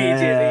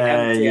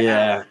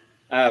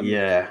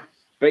 Yeah.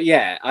 But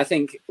yeah, I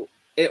think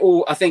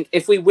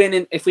if we win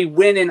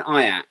in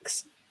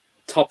Ajax,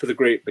 top of the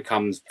group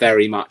becomes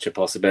very much a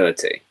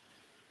possibility.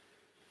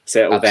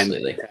 So it will then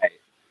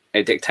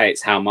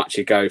dictates how much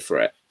you go for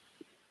it.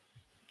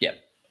 Yeah,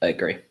 I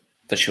agree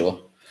for sure.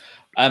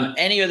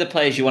 Any other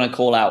players you want to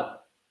call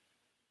out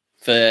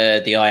for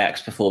the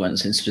Ajax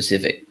performance in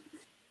specific?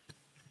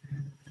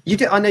 You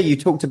did. I know you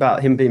talked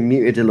about him being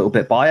muted a little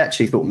bit, but I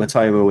actually thought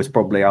Matoma was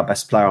probably our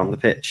best player on the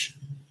pitch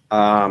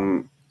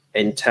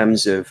in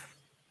terms of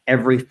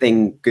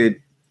everything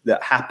good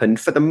that happened.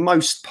 For the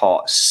most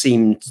part,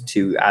 seemed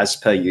to, as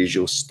per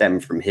usual, stem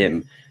from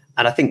him.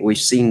 And I think we've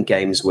seen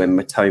games when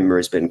Matoma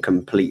has been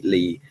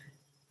completely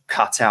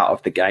cut out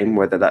of the game,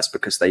 whether that's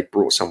because they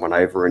brought someone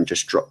over and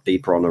just dropped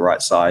deeper on the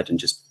right side and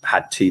just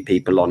had two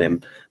people on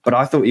him. But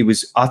I thought he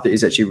was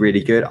actually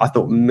really good. I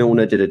thought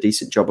Milner did a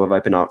decent job of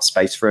opening up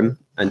space for him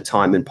and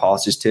time and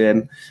passes to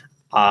him.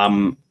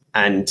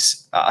 And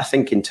I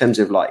think in terms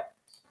of like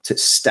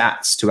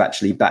stats to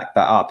actually back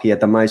that up, he had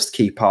the most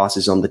key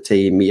passes on the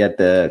team. He had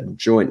the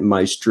joint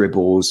most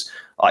dribbles.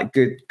 Like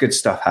good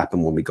stuff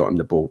happened when we got him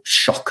the ball.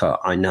 Shocker,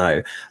 I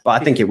know. But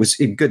I think it was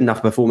a good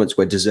enough performance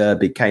where De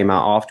Zerbi came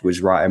out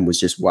afterwards, right, and was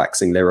just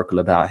waxing lyrical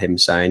about him,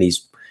 saying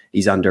he's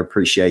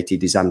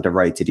underappreciated, he's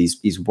underrated,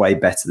 he's way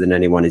better than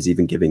anyone is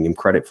even giving him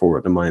credit for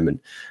at the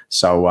moment.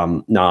 So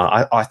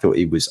I thought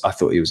it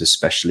was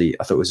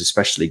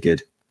especially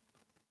good.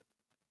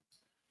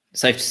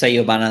 Safe to say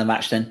you're man of the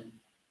match then?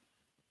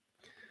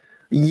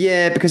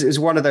 Yeah, because it was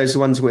one of those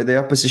ones where the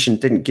opposition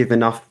didn't give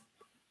enough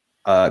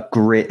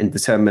grit and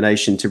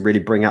determination to really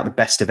bring out the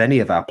best of any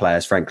of our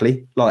players,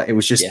 frankly. Like it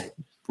was just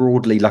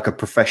broadly like a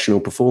professional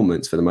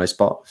performance for the most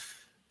part.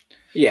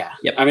 Yeah.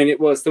 Yep. I mean, there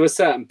were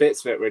certain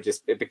bits of it where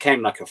it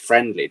became like a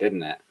friendly,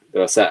 didn't it?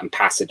 There were certain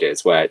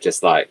passages where it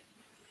just like,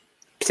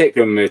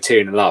 particularly when we were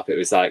 2-0 up, it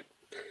was like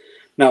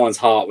no one's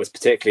heart was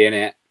particularly in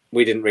it.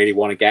 We didn't really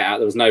want to get out.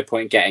 There was no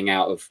point getting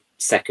out of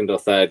second or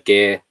third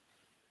gear.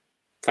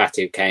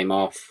 Fatu came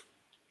off.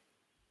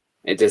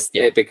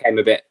 It became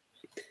a bit.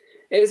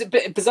 It was a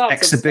bit bizarre.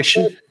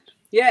 Exhibition.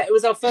 It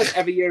was our first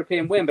ever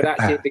European win, but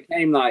actually it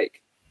became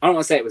like, I don't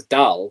want to say it was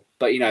dull,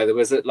 but there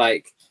was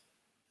like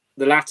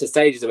the latter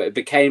stages of it. It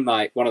became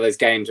like one of those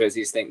games where you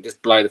just think,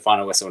 just blow the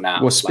final whistle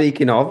now. Well,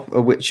 speaking of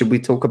which, should we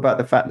talk about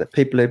the fact that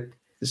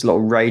there's a lot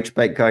of rage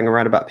bait going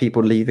around about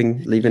people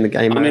leaving the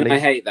game early? I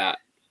hate that.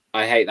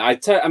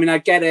 I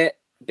get it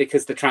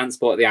because the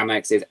transport at the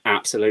Amex is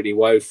absolutely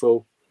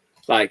woeful.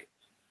 Like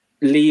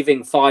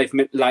leaving 5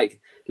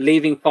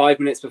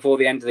 minutes before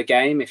the end of the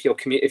game, if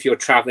you're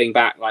traveling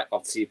back, like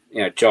obviously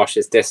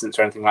Josh's distance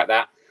or anything like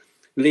that,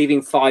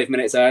 leaving 5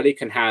 minutes early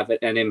can have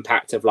an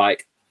impact of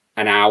like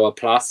an hour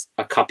plus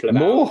a couple of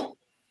hours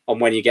on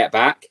when you get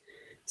back.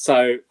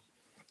 So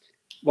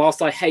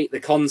whilst I hate the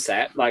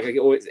concept, like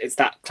it's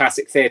that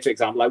classic theatre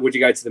example, like would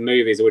you go to the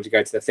movies or would you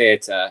go to the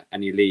theatre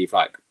and you leave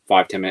like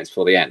 5-10 minutes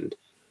before the end?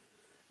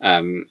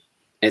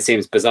 It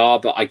seems bizarre,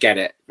 but I get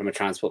it from a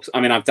transport.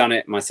 I mean, I've done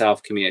it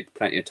myself, commuted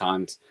plenty of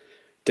times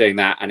doing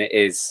that, and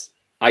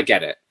I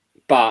get it.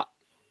 But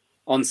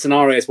on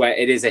scenarios where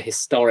it is a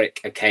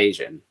historic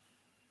occasion,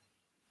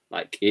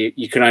 like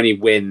you can only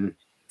win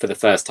for the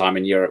first time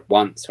in Europe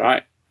once,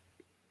 right?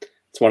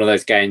 It's one of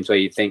those games where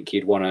you think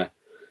you'd want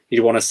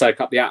to soak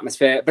up the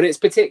atmosphere, but it's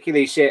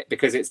particularly shit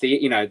because it's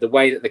the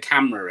way that the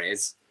camera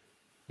is.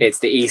 It's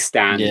the East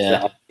Stand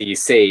that you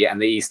see,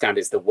 and the East Stand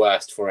is the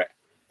worst for it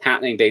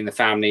happening, being the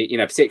family,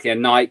 particularly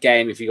a night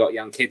game if you've got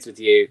young kids with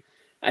you,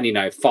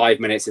 and 5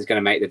 minutes is going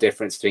to make the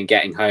difference between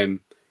getting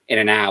home in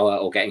an hour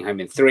or getting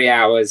home in 3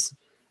 hours.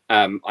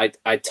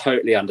 I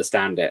totally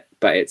understand it,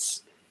 but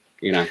it's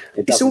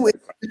it's always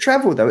the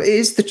travel though. It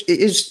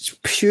is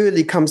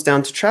purely comes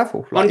down to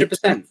travel.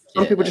 100%.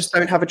 Some people just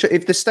don't have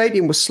if the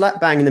stadium was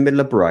slap bang in the middle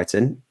of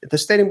Brighton, the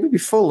stadium would be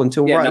full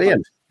until right at the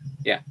end.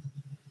 Yeah,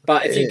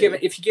 but if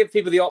you give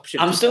people the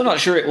option, I'm still not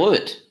sure it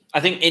would. I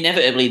think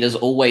inevitably there's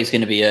always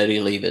going to be early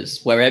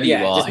leavers wherever you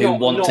are who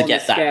want to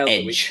get that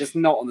edge. Just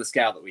not on the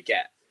scale that we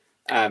get.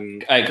 I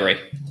agree.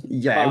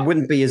 Yeah, it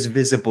wouldn't be as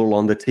visible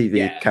on the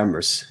TV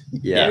cameras.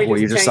 Yeah, where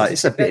you're just like,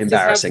 it's a bit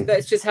embarrassing.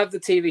 Let's just have the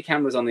TV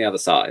cameras on the other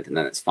side, and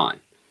then it's fine.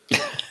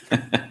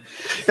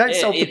 Don't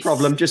solve the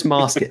problem, just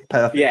mask it.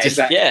 Perfect. Yeah,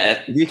 exactly.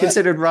 You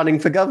considered running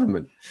for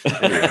government?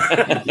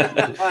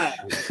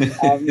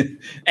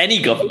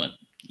 Any government.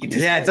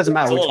 It doesn't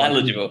matter. It's all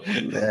eligible.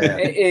 Yeah.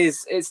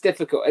 It's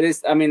difficult. It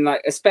is. I mean,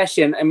 like,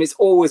 especially, it's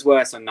always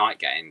worse on night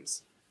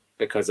games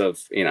because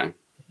of,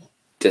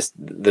 just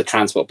the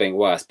transport being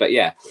worse. But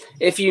yeah,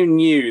 if you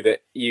knew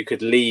that you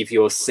could leave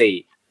your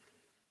seat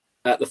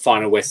at the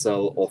final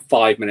whistle or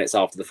 5 minutes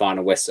after the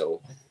final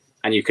whistle,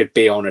 and you could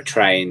be on a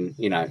train,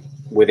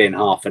 within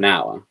half an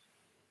hour,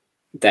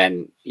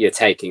 then you're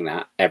taking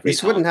that every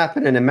This time. wouldn't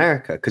happen in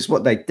America because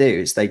what they do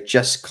is they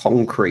just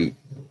concrete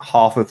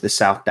half of the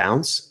South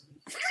Downs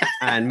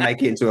and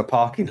make it into a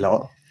parking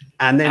lot,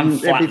 and then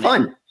it'd be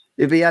fine.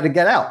 You'd be able to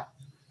get out.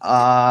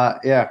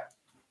 Yeah.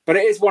 But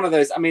it is one of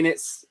those. I mean,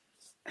 it's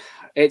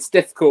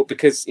difficult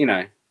because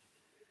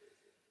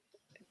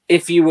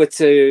if you were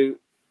to,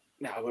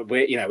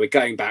 we're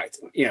going back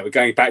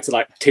to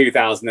like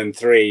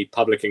 2003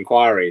 public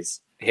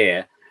inquiries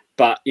here,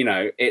 but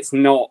it's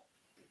not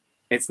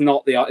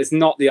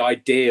the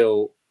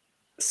ideal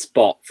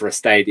spot for a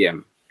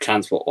stadium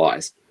transport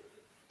wise.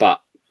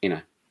 But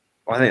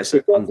I think it's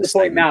we've got to the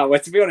point now where,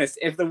 to be honest,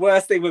 if the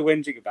worst thing we're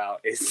whinging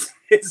about is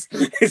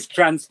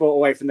transport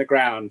away from the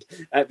ground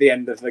at the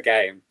end of the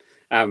game,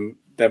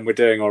 then we're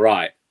doing all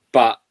right.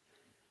 But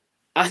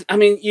I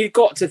mean, you've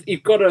got to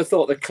have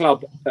thought the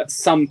club at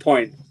some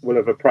point will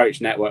have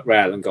approached Network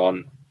Rail and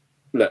gone,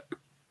 look,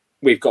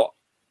 we've got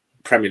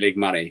Premier League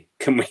money.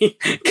 Can we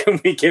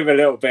give a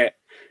little bit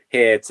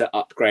here to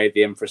upgrade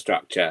the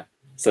infrastructure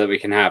so that we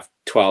can have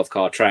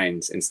 12-car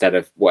trains instead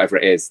of whatever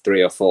it is,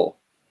 3 or 4,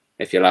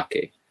 if you're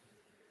lucky.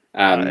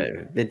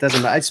 It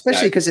doesn't matter,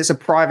 especially because it's a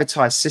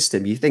privatized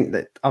system. You think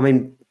that, I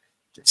mean,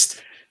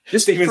 just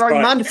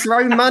throw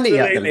money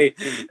at them.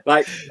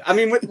 Like, I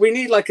mean, we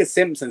need like a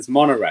Simpsons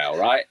monorail,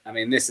 right? I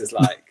mean, this is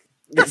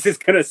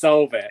going to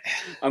solve it.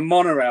 A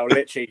monorail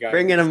literally going.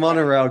 Bring in a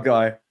monorail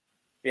guy.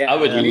 Yeah, I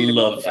would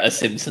love a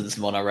Simpsons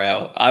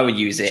monorail. I would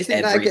use it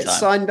every time. That gets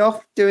signed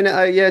off doing it.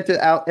 Area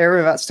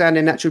of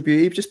outstanding natural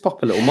beauty. Just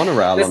pop a little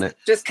monorail on it.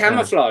 Just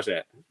camouflage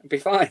it. It'd be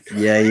fine.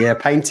 Yeah.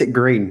 Paint it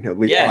green. It'll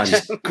be fine.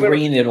 Just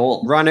green it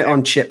all. Run it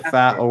on chip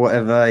fat or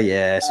whatever.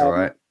 Yeah, it's all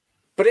right.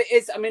 But it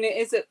is. I mean,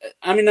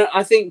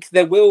 I think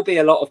there will be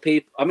a lot of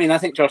people. I mean, I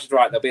think Josh is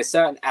right. There'll be a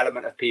certain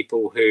element of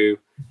people who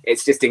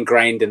it's just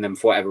ingrained in them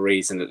for whatever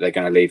reason that they're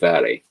going to leave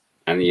early.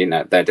 And,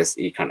 they're just,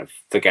 you kind of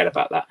forget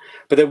about that.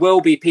 But there will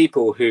be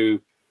people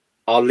who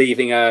are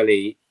leaving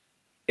early.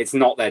 It's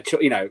not their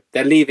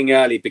they're leaving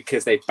early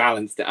because they've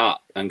balanced it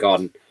up and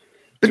gone.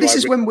 But this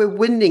is when we're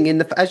winning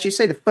as you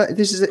say,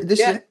 this is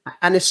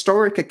an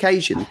historic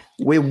occasion.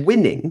 We're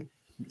winning.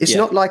 It's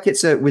not like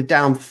we're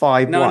down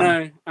 5-1.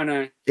 No, I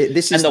know.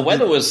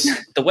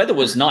 The weather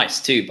was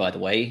nice too, by the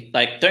way.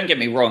 Like, don't get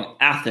me wrong,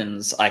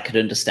 Athens, I could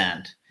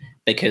understand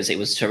because it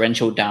was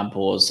torrential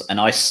downpours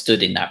and I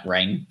stood in that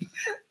rain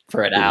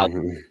for an hour.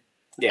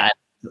 Yeah.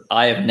 And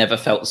I have never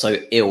felt so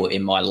ill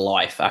in my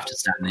life after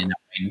standing in that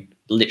rain,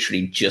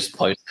 literally just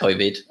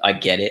post-COVID. I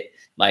get it.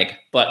 But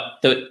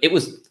it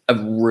was a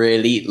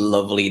really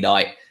lovely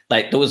night.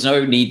 There was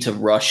no need to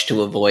rush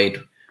to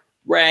avoid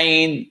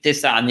rain,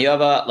 this, that, and the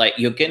other.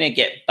 You're going to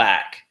get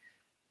back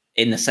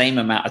in the same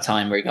amount of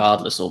time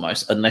regardless,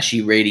 almost, unless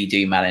you really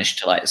do manage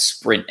to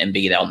sprint and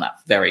be there on that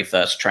very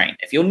first train.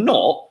 If you're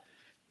not,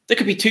 there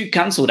could be 2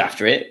 cancelled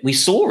after it. We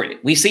saw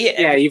it. We see it.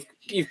 Yeah,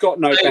 you've got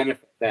no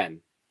benefit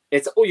then.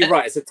 You're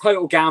right. It's a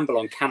total gamble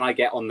on can I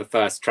get on the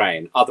first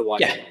train?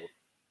 Otherwise,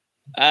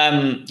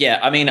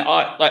 I mean,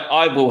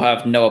 I will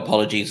have no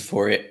apologies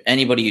for it.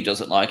 Anybody who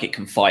doesn't like it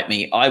can fight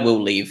me. I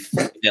will leave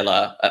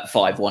Villa at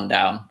 5-1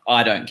 down.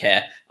 I don't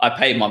care. I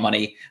paid my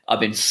money. I've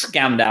been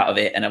scammed out of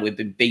it, and we've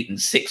been beaten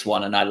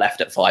 6-1, and I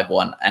left at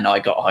 5-1, and I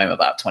got home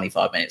about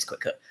 25 minutes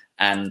quicker.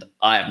 And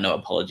I have no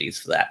apologies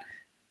for that.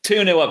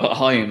 2-0 up at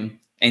home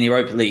in the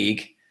Europa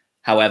League,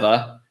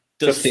 however,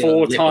 does feel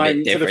a little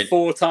bit different. To the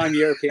 4-time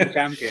European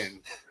champion.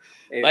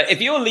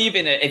 If you're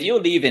leaving a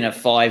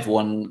 5-1,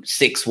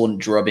 6-1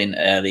 drubbing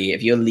early,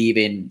 if you're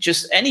leaving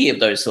just any of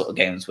those sort of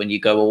games when you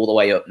go all the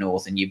way up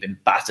north and you've been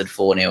battered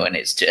 4-0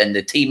 and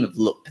the team have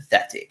looked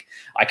pathetic,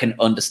 I can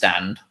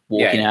understand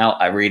walking out.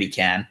 I really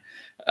can.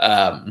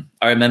 I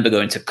remember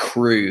going to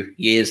Crewe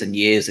years and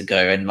years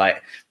ago, and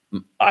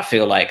I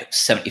feel like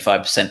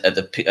 75%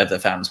 of the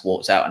fans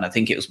walked out, and I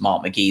think it was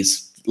Mark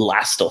McGee's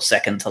last or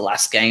second to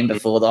last game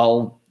before the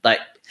whole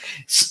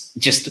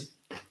just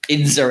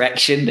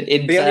insurrection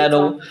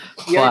internal.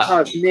 The only time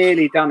I've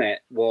nearly done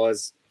it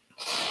was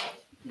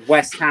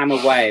West Ham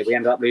away. We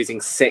ended up losing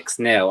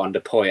 6-0 under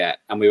Poyet,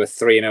 and we were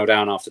 3-0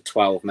 down after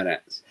 12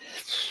 minutes.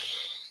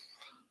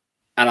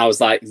 And I was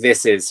like, the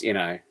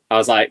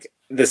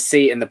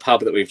seat in the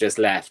pub that we've just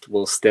left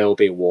will still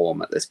be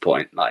warm at this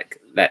point.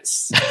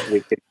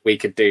 We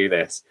could do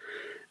this.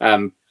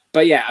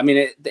 But yeah, I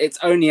mean, it's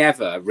only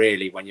ever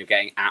really when you're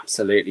getting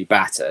absolutely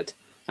battered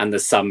and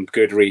there's some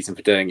good reason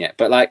for doing it.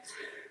 But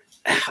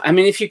I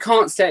mean, if you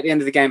can't stay at the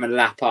end of the game and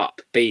lap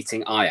up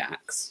beating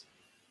Ajax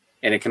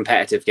in a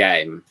competitive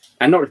game,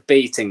 and not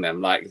beating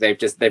them,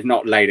 they've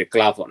not laid a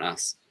glove on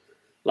us.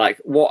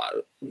 What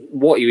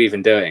are you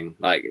even doing?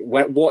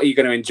 What are you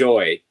going to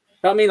enjoy?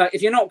 I mean,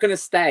 if you're not going to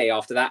stay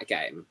after that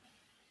game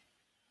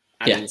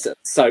and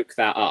soak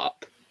that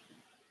up,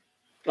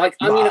 bring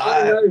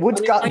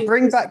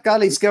back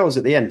Gully's girls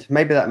at the end.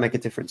 Maybe that'd make a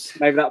difference.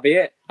 Maybe that'll be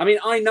it. I mean,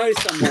 I know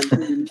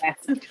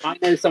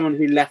someone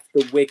who left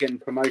the Wigan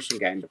promotion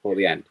game before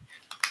the end.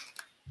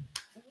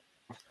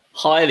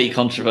 highly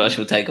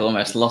controversial take.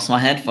 Almost lost my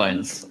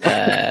headphones.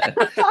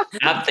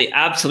 The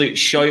absolute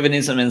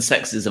chauvinism and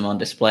sexism on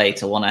display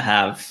to want to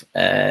have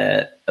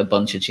a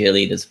bunch of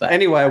cheerleaders back.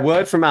 Anyway, a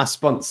word from our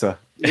sponsor.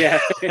 Yeah.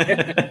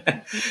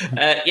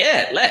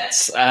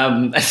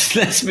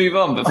 Let's move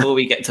on before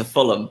we get to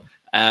Fulham,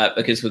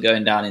 because we're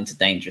going down into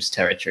dangerous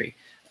territory.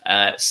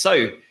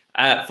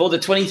 For the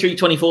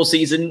 23-24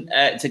 season,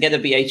 Together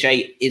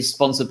BHA is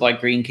sponsored by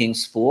Green King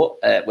Sport,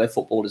 where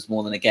football is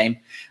more than a game.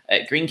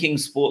 Green King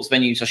Sports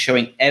venues are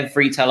showing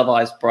every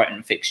televised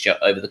Brighton fixture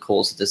over the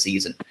course of the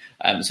season.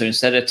 So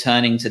instead of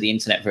turning to the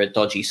internet for a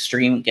dodgy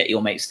stream, get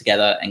your mates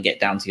together and get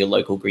down to your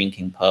local Green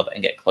King pub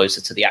and get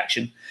closer to the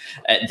action.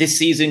 This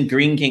season,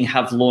 Green King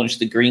have launched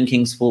the Green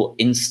King Sport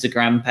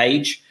Instagram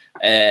page,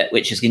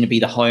 which is going to be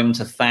the home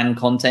to fan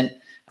content,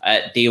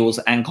 deals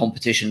and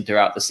competition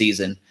throughout the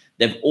season.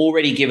 They've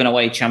already given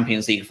away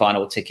Champions League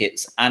final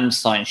tickets and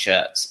signed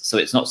shirts, so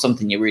it's not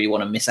something you really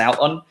want to miss out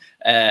on,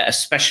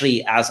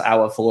 especially as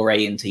our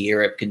foray into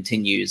Europe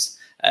continues.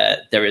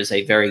 There is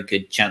a very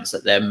good chance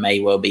that there may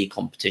well be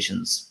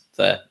competitions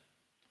for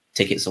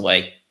tickets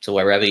away to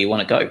wherever you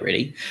want to go,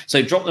 really.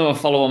 So drop them a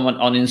follow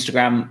on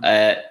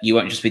Instagram. You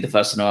won't just be the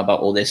first to know about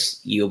all this.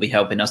 You'll be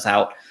helping us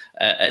out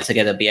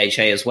Together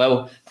BHA as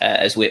well,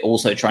 as we're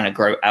also trying to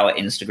grow our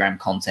Instagram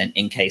content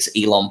in case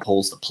Elon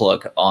pulls the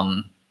plug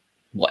on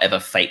whatever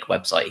fake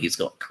website he's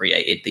got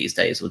created these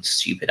days with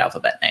stupid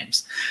alphabet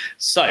names.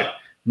 So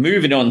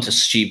moving on to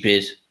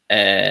stupid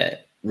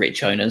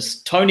rich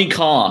owners, Tony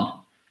Khan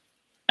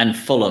and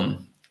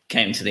Fulham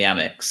came to the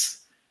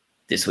Ajax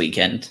this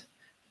weekend,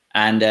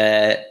 and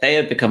they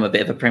have become a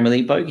bit of a Premier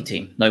League bogey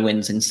team. No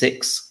wins in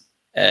 6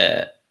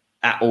 at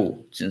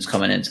all since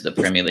coming into the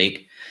Premier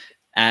League.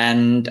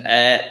 And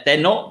they're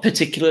not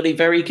particularly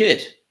very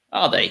good,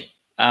 are they?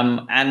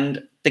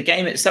 And the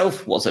game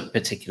itself wasn't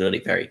particularly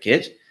very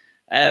good.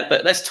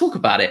 But let's talk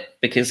about it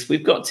because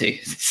we've got to.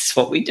 This is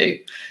what we do.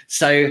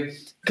 So a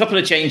couple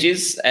of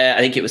changes. I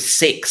think it was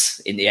 6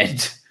 in the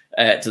end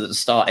to the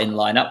starting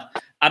lineup.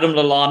 Adam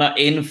Lallana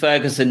in,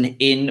 Ferguson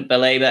in,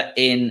 Baleba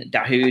in,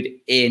 Dahoud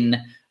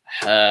in,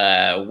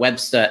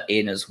 Webster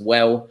in as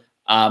well.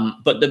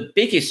 But the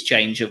biggest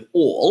change of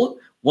all,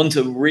 one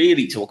to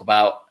really talk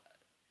about,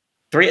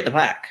 3 at the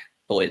back,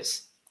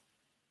 boys.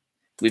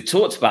 We've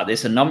talked about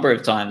this a number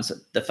of times,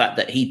 the fact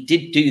that he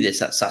did do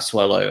this at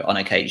Sassuolo on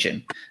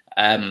occasion.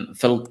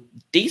 For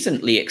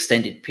decently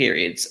extended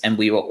periods, and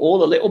we were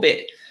all a little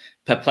bit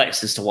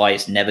perplexed as to why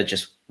it's never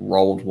just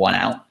rolled one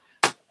out.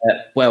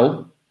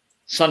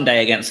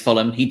 Sunday against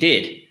Fulham, he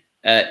did.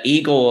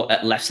 Igor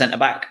at left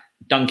centre-back,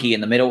 Dunkey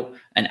in the middle,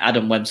 and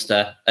Adam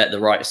Webster at the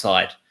right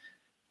side.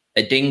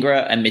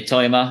 Adingra and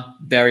Mitoma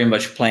very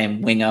much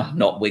playing winger,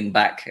 not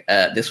wing-back.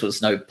 This was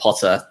no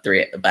Potter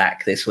 3 at the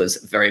back. This was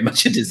very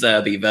much a De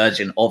Zerbi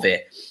version of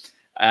it.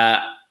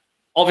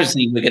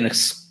 Obviously, we're going to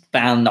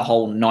span the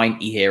whole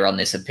 90 here on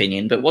this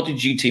opinion, but what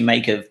did you two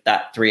make of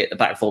that 3 at the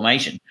back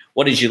formation?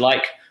 What did you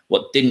like?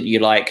 What didn't you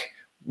like?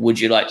 Would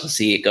you like to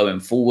see it going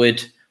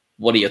forward?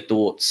 What are your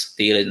thoughts,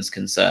 feelings,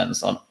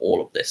 concerns on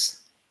all of this?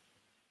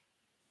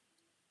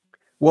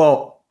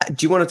 Well,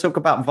 do you want to talk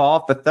about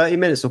VAR for 30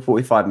 minutes or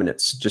 45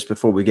 minutes just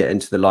before we get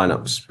into the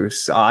lineups?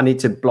 Because I need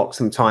to block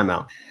some time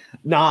out.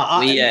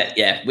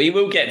 We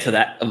will get to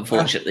that.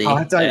 Unfortunately,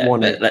 I don't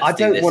want to. I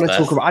don't want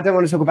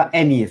to talk about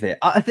any of it.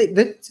 I think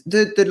the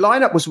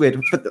lineup was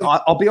weird. But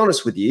I'll be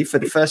honest with you. For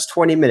the first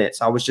 20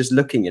 minutes, I was just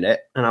looking at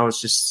it and I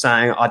was just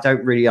saying I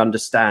don't really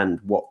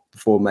understand what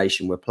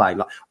formation we're playing.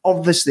 Like,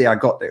 obviously, I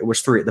got that it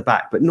was 3 at the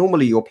back, but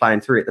normally you're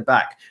playing 3 at the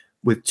back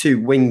with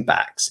 2 wing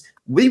backs.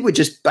 We were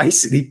just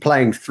basically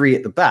playing 3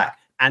 at the back,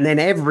 and then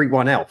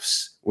everyone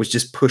else was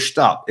just pushed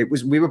up.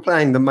 We were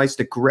playing the most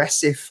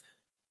aggressive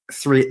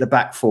 3 at the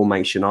back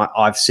formation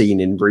I've seen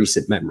in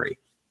recent memory.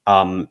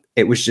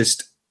 It was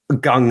just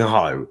gung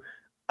ho.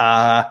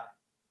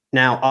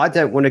 Now, I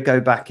don't want to go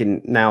back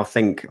and now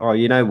think, oh,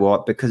 you know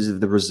what? Because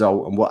of the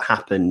result and what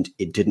happened,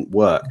 it didn't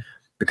work.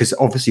 Because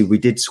obviously we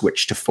did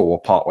switch to 4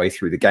 partway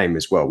through the game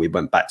as well. We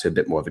went back to a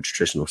bit more of a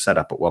traditional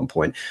setup at one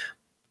point.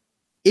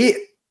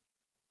 It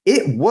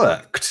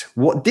worked.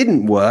 What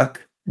didn't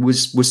work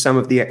was some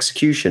of the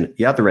execution at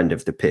the other end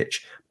of the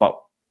pitch. But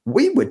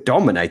we were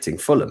dominating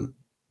Fulham.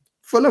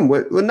 Fulham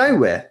were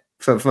nowhere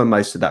for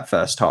most of that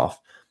first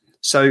half.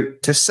 So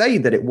to say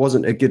that it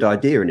wasn't a good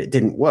idea and it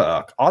didn't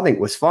work, I think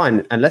was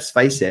fine. And let's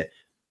face it,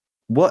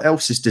 what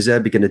else is De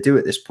Zerbi going to do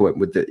at this point?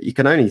 You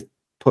can only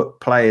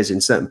put players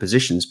in certain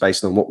positions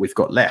based on what we've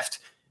got left.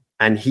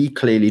 And he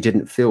clearly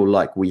didn't feel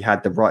like we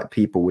had the right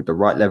people with the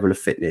right level of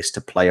fitness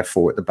to play a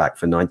 4 at the back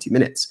for 90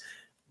 minutes.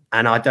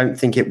 And I don't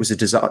think it was a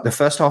disaster. The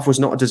first half was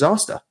not a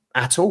disaster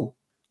at all.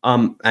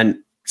 And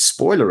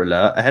spoiler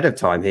alert ahead of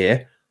time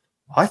here,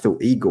 I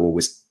thought Igor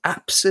was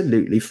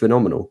absolutely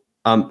phenomenal.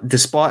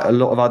 Despite a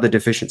lot of other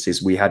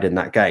deficiencies we had in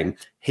that game,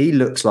 he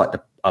looks like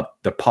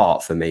the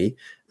part for me.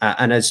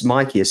 And as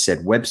Mikey has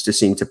said, Webster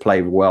seemed to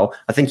play well.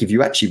 I think if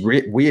you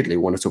actually weirdly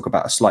want to talk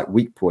about a slight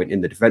weak point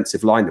in the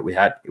defensive line that we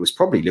had, it was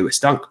probably Lewis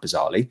Dunk,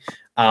 bizarrely.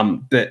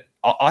 But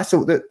I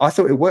thought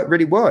it worked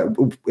really well.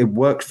 It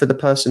worked for the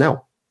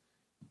personnel.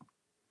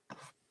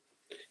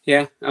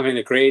 Yeah, I mean,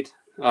 agreed.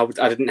 I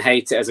didn't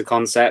hate it as a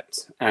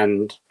concept,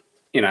 and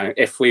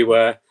if we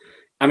were,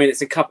 I mean,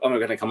 it's a couple. I'm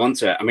going to come on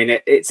to it. I mean,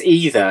 it's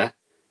either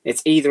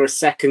a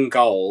second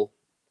goal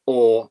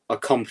or a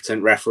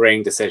competent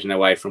refereeing decision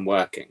away from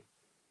working.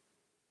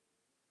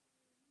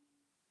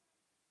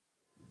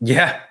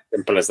 Yeah,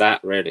 simple as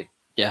that, really.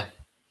 Yeah,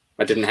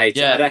 I didn't hate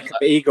it.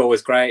 Igor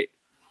was great.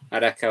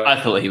 I'd echo it. I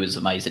thought he was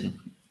amazing.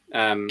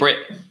 Brit,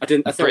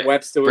 I thought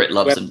Webster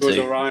loves him was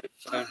too. all right.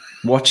 So.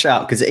 Watch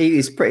out, because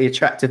he's a pretty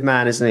attractive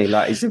man, isn't he?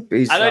 Like he's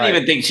I don't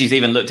even think she's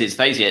even looked at his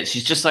face yet.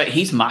 She's just like,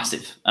 he's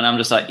massive, and I'm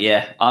just like,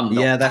 yeah, I'm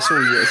not. Yeah, that's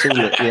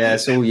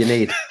all you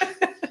need.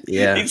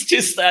 Yeah, it's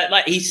just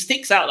like he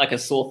sticks out like a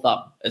sore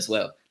thumb as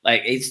well.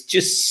 Like it's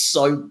just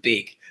so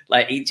big.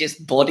 Like he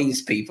just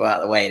bodies people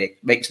out of the way, and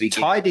it makes me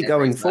tidy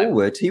going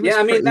forward. He was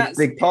that's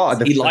a big part of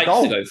the He likes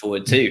goal. to go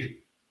forward too.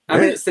 I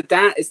mean, it's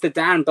the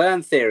Dan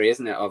Burn theory,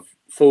 isn't it, of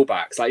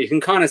fullbacks? Like you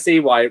can kind of see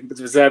why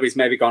Zerbi's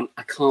maybe gone,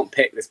 I can't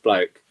pick this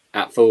bloke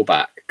at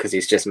fullback because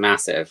he's just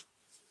massive.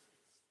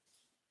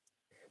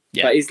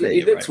 Yeah, but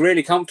he looks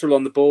really comfortable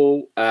on the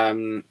ball.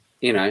 I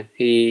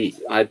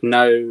had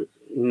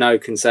no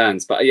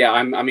concerns. But yeah,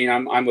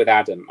 I'm with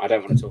Adam. I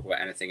don't want to talk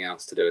about anything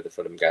else to do with the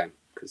Fulham game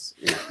because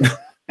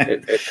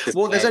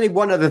well, there's only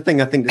one other thing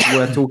I think that's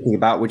worth talking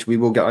about, which we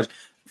will get.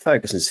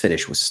 Ferguson's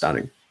finish was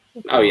stunning.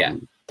 Oh yeah,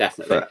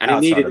 definitely, and he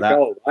needed a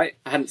goal, right?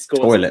 I hadn't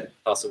scored in the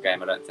Newcastle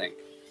game, I don't think.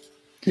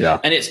 Yeah,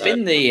 I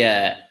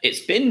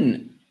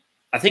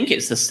think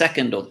it's the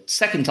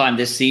second time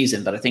this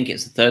season, but I think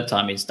it's the third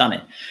time he's done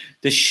it.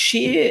 The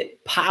sheer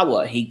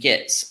power he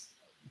gets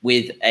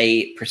with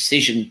a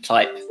precision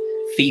type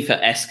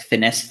FIFA-esque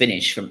finesse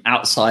finish from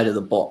outside of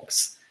the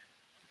box.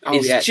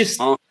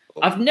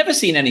 I've never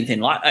seen anything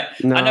like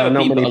that. No, I know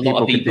a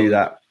lot of people do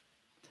that.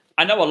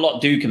 I know a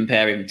lot do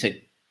compare him to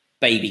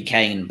Baby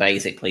Kane,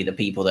 basically, the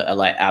people that are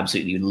like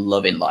absolutely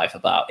loving life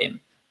about him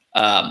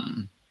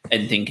and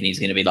thinking he's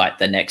going to be like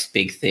the next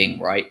big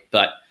thing, right?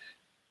 But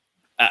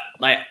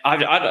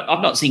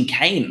I've not seen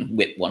Kane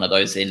whip one of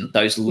those in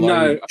those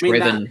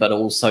low-driven but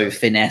also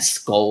finesse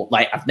goal.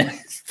 Like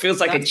feels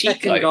like a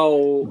cheat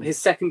code. His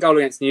second goal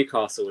against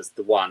Newcastle was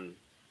the one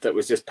that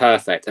was just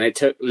perfect, and it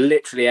took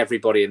literally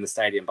everybody in the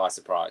stadium by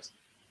surprise.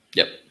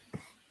 Yep.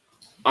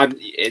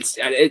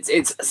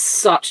 It's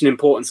such an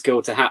important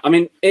skill to have. I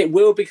mean,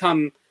 it'll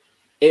become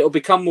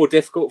more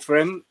difficult for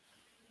him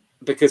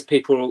because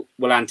people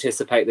will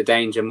anticipate the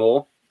danger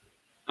more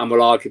and will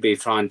arguably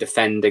try and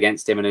defend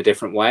against him in a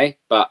different way.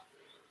 But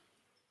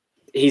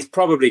he's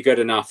probably good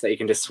enough that he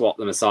can just swap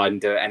them aside and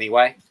do it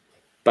anyway.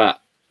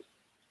 But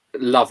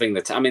loving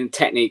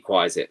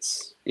technique-wise,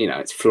 it's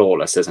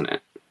flawless, isn't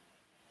it?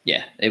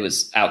 Yeah, it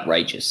was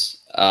outrageous.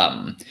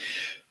 The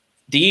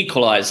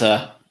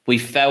equaliser. We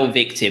fell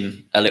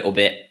victim a little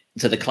bit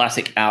to the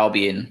classic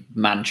Albion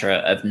mantra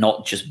of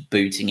not just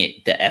booting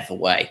it the F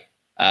away.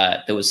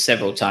 There was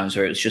several times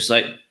where it was just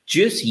like,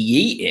 just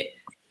yeet it,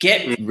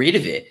 get rid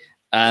of it.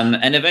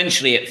 And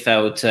eventually it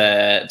fell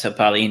to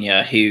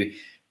Paulinho, who,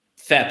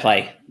 fair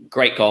play,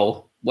 great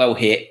goal, well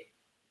hit.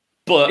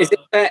 But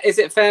is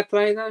it fair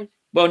play though?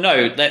 Well,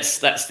 no, that's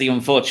the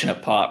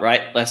unfortunate part,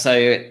 right?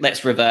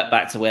 Let's revert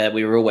back to where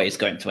we were always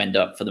going to end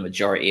up for the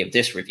majority of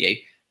this review.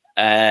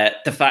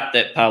 The fact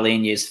that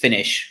Paulinho's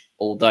finish,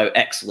 although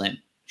excellent,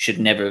 should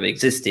never have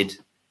existed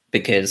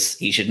because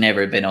he should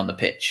never have been on the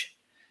pitch.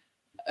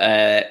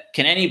 Can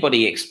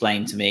anybody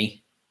explain to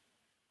me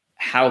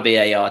how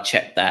VAR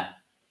checked that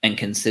and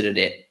considered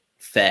it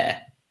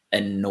fair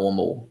and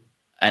normal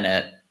and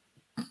a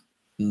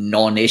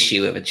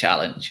non-issue of a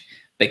challenge?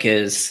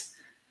 Because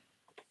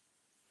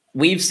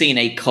we've seen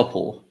a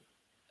couple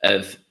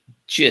of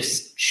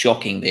just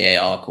shocking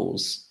VAR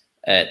calls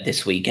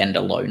this weekend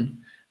alone.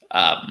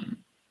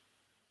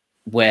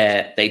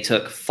 Where they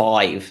took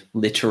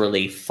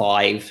literally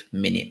 5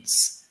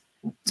 minutes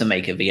to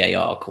make a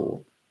VAR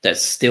call that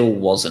still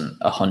wasn't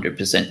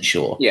 100%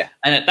 sure. Yeah.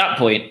 And at that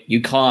point,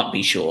 you can't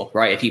be sure,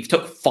 right? If you've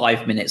took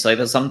 5 minutes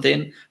over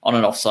something on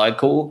an offside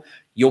call,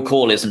 your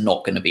call is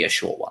not going to be a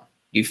short one.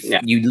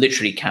 You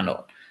literally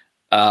cannot.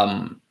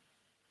 And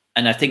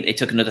I think they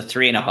took another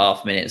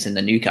 3.5 minutes in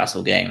the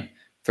Newcastle game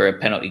for a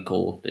penalty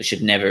call that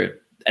should never,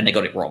 and they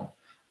got it wrong.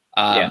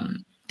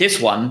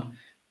 This one,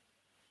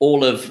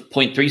 all of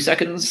 0.3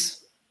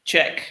 seconds,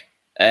 check.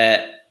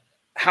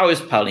 How is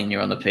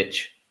Paulinho on the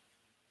pitch?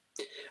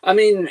 I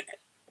mean,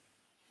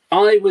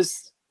 I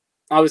was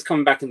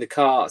coming back in the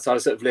car, so I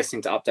was sort of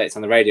listening to updates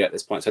on the radio at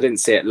this point, so I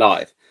didn't see it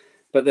live.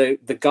 But the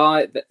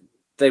guy,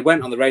 they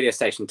went on the radio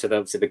station to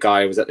the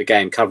guy who was at the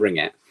game covering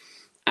it,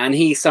 and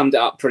he summed it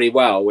up pretty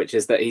well, which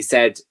is that he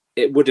said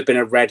it would have been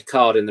a red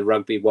card in the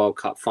Rugby World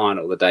Cup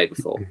final the day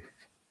before.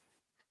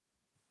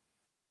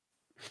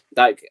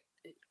 Like,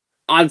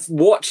 I've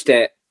watched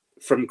it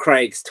from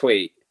Craig's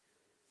tweet.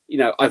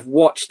 I've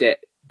watched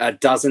it a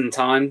dozen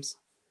times,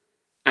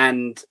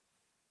 and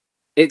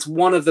it's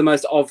one of the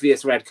most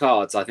obvious red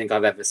cards I think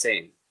I've ever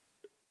seen.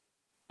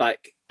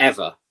 Like,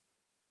 ever.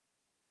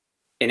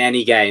 in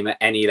any game at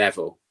any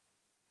level.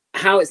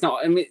 How it's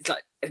not? I mean, it's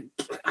like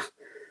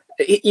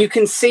you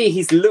can see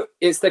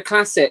it's the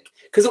classic,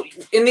 because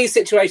in these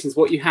situations,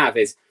 what you have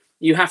is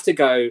you have to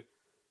go.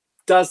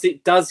 Does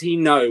he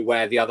know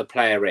where the other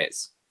player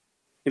is?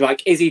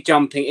 Like, is he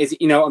jumping? Is it,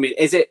 what I mean?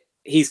 Is it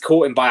he's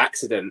caught him by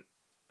accident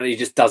and he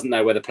just doesn't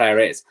know where the player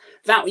is?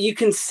 That you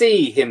can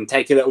see him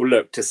take a little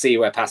look to see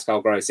where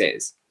Pascal Gross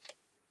is.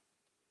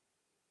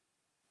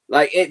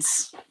 Like,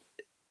 it's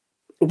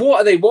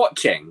what are they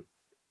watching?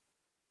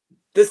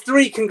 There's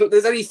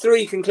only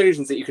three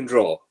conclusions that you can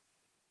draw.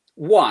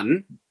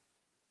 One,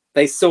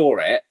 they saw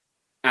it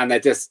and they're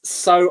just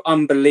so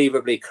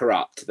unbelievably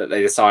corrupt that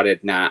they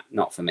decided, nah,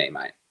 not for me,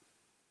 mate.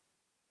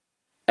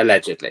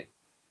 Allegedly.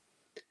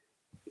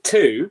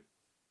 Two,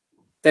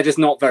 they're just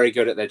not very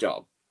good at their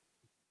job.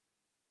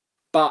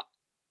 But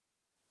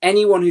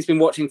anyone who's been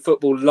watching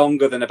football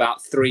longer than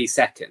about 3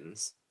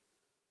 seconds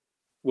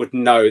would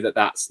know that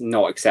that's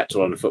not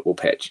acceptable on a football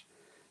pitch,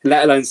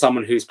 let alone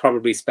someone who's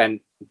probably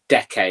spent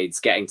decades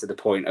getting to the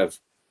point of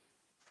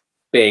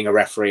being a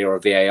referee or a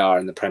VAR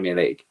in the Premier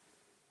League.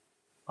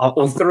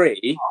 Or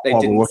three, they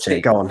didn't see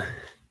it. Go on.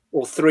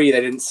 Or three,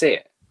 they didn't see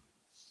it.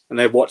 And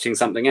they're watching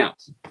something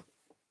else.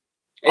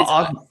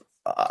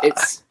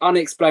 It's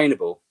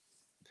unexplainable.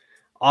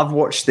 I've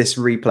watched this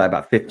replay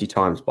about 50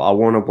 times, but I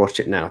want to watch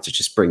it now to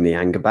just bring the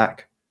anger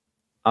back.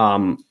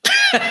 And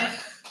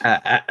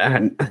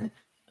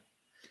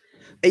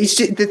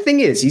the thing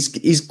is,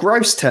 he's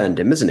gross turned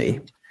him, isn't he?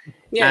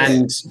 Yeah.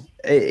 And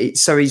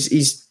so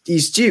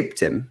he's duped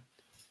him,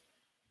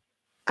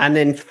 and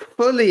then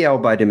fully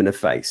elbowed him in the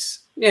face.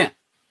 Yeah.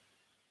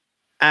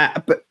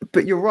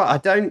 But you're right. I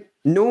don't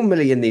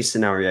normally in these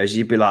scenarios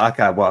you'd be like,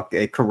 okay, well,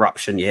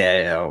 corruption,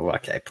 yeah,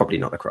 okay, probably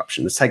not the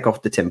corruption. Let's take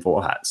off the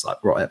tinfoil hats,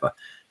 like whatever.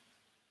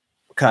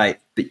 Okay,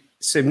 but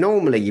so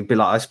normally you'd be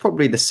like, it's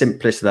probably the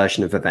simplest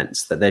version of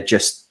events that they're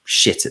just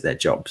shit at their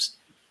jobs.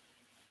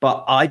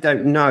 But I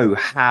don't know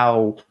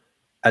how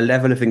a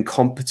level of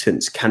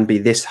incompetence can be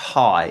this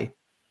high,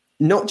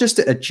 not just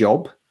at a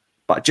job,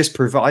 but just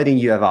providing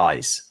you have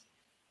eyes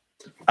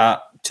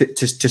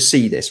to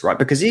see this, right?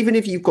 Because even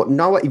if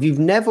if you've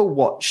never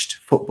watched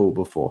football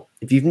before,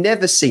 if you've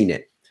never seen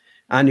it,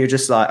 and you're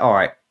just like, all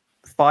right,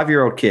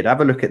 5-year-old kid,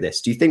 have a look at this.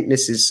 Do you think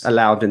this is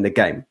allowed in the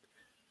game?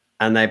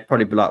 And they'd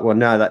probably be like, well,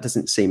 no, that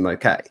doesn't seem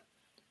okay.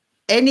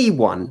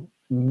 Anyone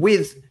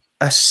with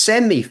a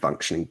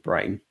semi-functioning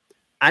brain,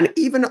 and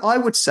even I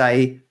would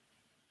say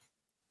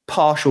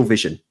partial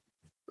vision.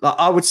 Like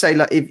I would say,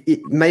 like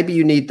maybe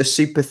you need the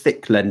super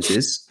thick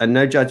lenses, and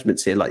no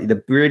judgments here, like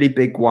the really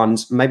big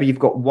ones. Maybe you've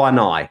got one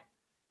eye,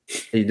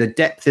 the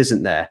depth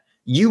isn't there.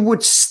 You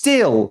would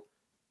still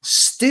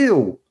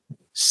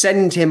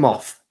send him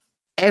off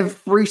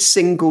every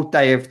single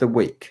day of the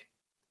week.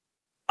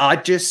 I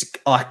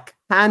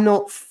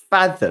cannot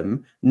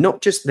fathom.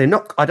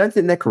 I don't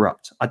think they're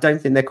corrupt.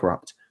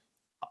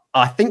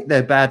 I think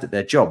they're bad at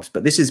their jobs,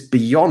 but this is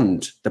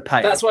beyond the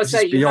pay. That's what I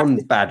say.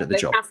 Beyond bad at the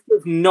job.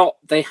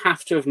 They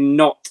have to have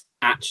not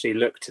actually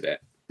looked at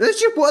it. That's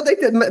just what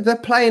they're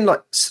playing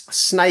like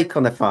Snake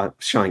on their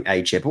showing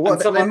age here. But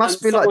what they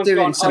must be like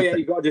doing something. Oh yeah,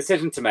 you've got a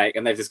decision to make,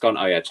 and they've just gone,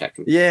 oh yeah, check.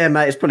 Yeah,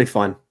 mate, it's probably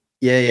fine.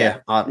 Yeah.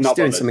 He's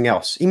doing something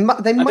else. They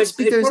must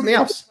be doing something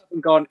else.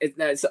 Gone.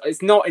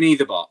 It's not in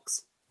either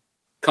box.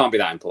 Can't be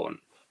that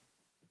important.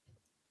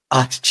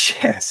 I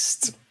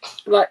just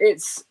like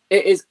it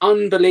is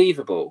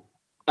unbelievable.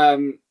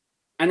 And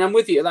I'm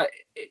with you. Like,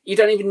 you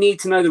don't even need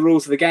to know the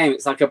rules of the game.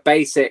 It's like a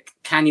basic: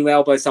 can you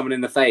elbow someone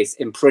in the face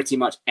in pretty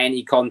much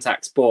any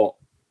contact sport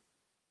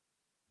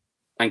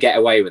and get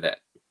away with it?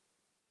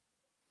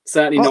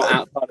 Certainly not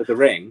outside of the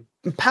ring.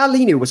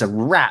 Paulinho was a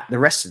rat the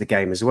rest of the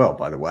game as well,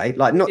 by the way.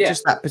 Like, not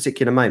just that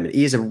particular moment.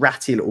 He is a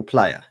ratty little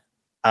player.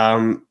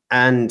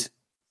 And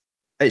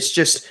it's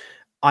just,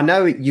 I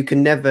know you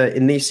can never,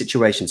 in these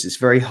situations, it's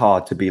very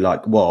hard to be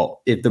like,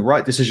 well, if the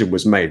right decision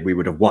was made, we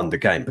would have won the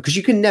game, because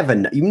you never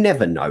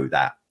know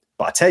that.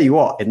 But I tell you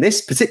what, in this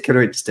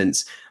particular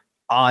instance,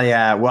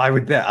 I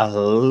would bet a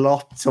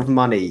lot of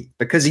money,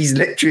 because he's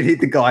literally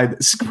the guy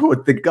that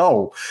scored the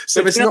goal.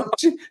 So it's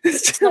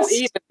not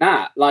even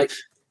that. Like,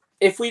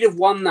 if we'd have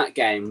won that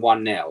game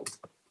 1-0,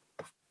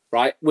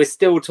 right, we'd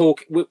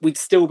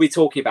still be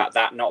talking about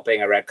that not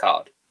being a red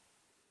card.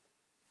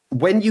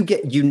 When you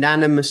get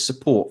unanimous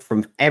support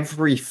from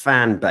every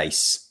fan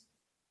base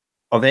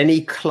of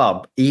any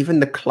club, even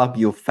the club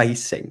you're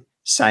facing,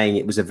 saying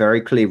it was a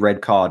very clear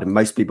red card, and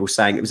most people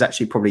saying it was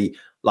actually probably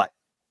like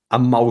a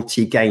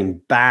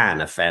multi-game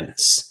ban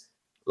offence,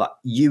 like,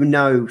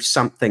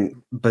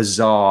 something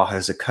bizarre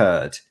has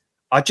occurred.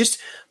 I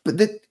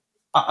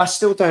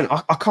still don't.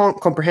 I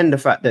can't comprehend the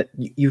fact that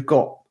you've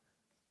got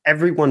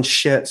everyone's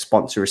shirt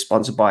sponsor is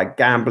sponsored by a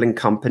gambling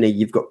company.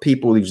 You've got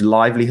people whose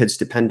livelihoods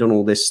depend on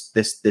all this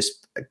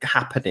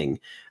happening,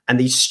 and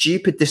these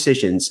stupid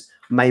decisions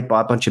made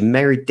by a bunch of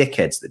merry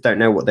dickheads that don't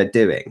know what they're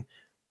doing.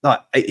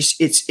 Like,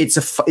 it's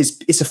a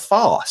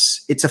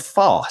farce. It's a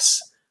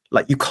farce.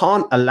 Like, you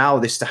can't allow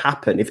this to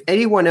happen. If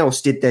anyone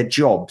else did their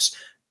jobs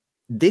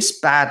this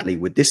badly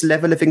with this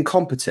level of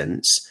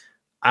incompetence,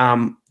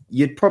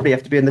 you'd probably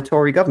have to be in the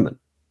Tory government.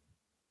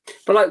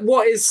 But like,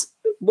 what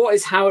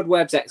is Howard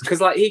Webb's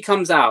because like he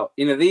comes out,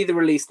 they either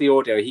release the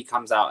audio, he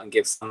comes out and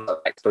gives some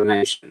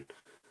explanation.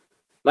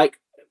 Like,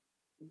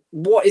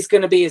 what is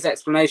going to be his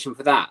explanation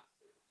for that?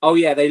 Oh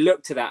yeah, they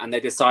looked at that and they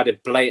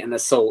decided blatant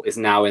assault is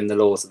now in the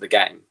laws of the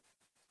game.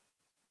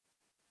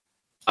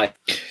 I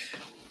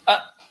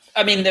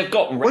mean, they've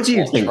got. What do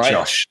you think, right?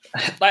 Josh?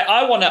 Like,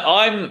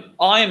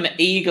 I'm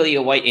eagerly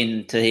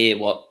awaiting to hear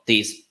what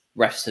these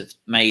refs have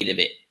made of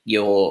it.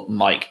 Your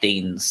Mike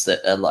Deans that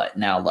are like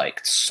now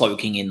like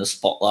soaking in the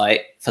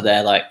spotlight for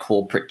their like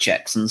corporate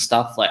checks and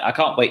stuff. Like, I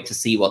can't wait to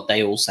see what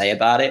they all say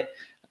about it.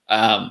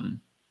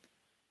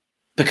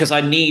 Because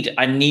I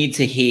need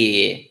to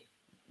hear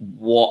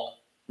what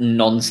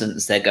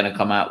nonsense they're going to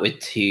come out with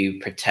to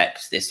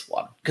protect this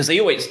one, because they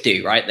always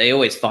do, right? They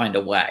always find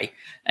a way,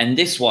 and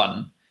this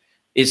one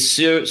is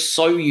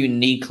so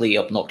uniquely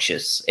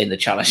obnoxious in the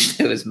challenge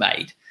that was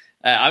made.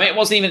 I mean, it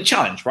wasn't even a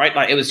challenge, right?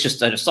 Like, it was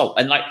just an assault,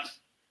 and like,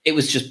 it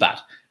was just bad.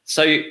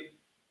 So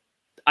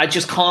I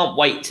just can't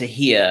wait to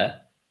hear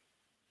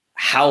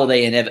how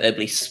they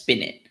inevitably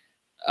spin it.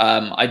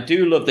 I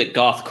do love that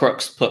Garth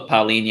Crooks put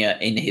Paulinho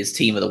in his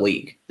team of the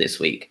week this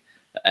week,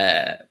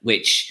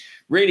 which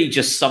really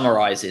just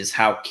summarizes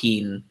how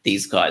keen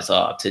these guys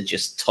are to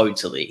just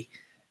totally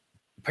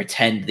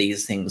pretend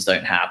these things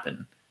don't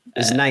happen.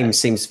 His name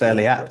seems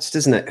fairly apt,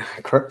 doesn't it?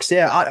 Crooks,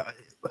 yeah.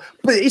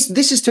 But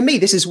this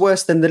is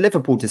worse than the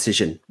Liverpool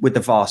decision with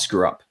the VAR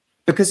screw up,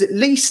 because at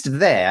least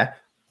there,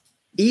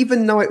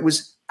 even though it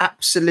was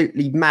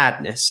absolutely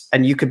madness,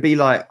 and you could be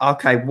like,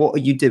 okay, what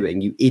are you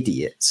doing, you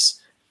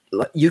idiots?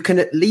 You can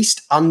at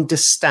least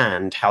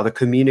understand how the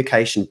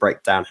communication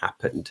breakdown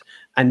happened.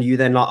 And you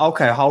then like,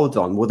 okay, hold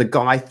on. Well, the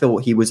guy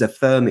thought he was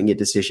affirming a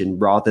decision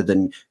rather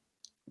than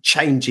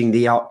changing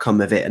the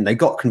outcome of it. And they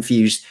got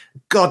confused.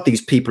 God,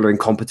 these people are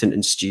incompetent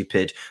and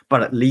stupid,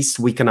 but at least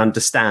we can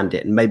understand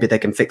it. And maybe they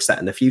can fix that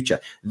in the future.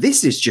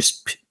 This is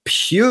just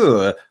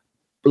pure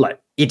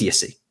like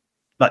idiocy.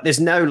 Like, there's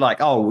no like,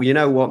 oh, you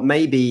know what?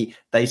 Maybe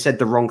they said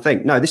the wrong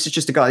thing. No, this is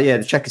just a guy. Yeah,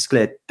 the check is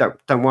clear.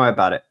 Don't worry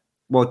about it.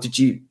 Well,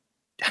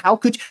 how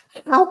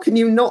can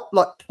you not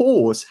like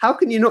pause? How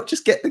can you not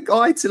just get the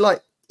guy to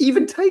like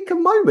even take a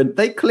moment?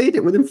 They cleared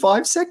it within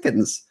 5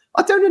 seconds.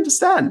 I don't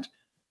understand.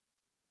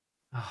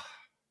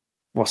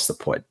 What's the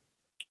point?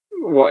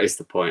 What is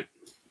the point?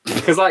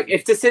 Because like,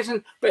 if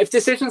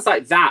decisions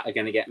like that are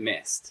going to get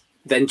missed,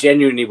 then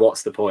genuinely,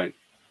 what's the point?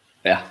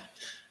 Yeah,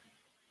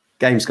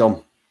 game's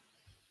gone.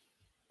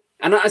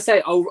 And I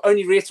say, I'll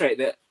only reiterate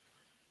that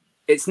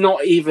it's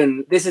not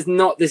even. This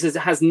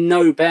has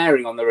no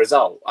bearing on the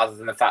result, other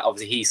than the fact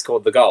obviously he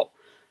scored the goal.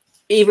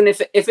 Even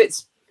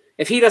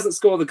if he doesn't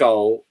score the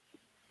goal,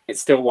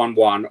 it's still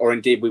 1-1, or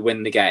indeed we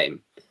win the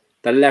game.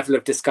 The level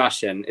of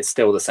discussion is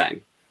still the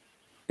same.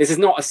 This is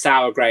not a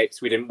sour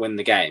grapes, we didn't win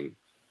the game,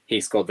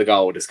 he scored the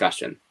goal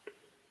discussion.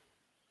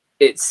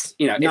 It's,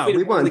 no,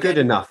 we weren't good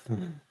enough.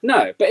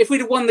 No, but if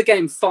we'd have won the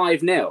game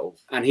 5-0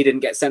 and he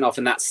didn't get sent off,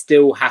 and that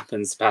still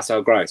happens to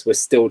Pascal Gross, we're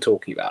still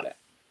talking about it.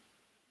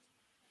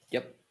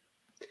 Yep.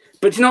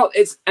 But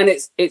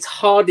it's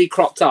hardly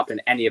cropped up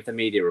in any of the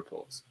media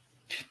reports.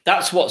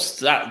 That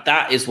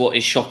is what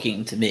is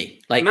shocking to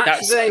me. Like,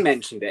 Match of the Day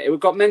mentioned it. It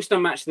got mentioned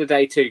on Match of the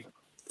Day too,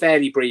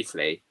 fairly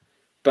briefly.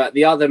 But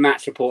the other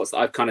match reports that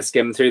I've kind of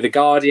skimmed through, The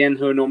Guardian,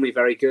 who are normally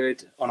very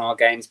good on our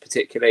games,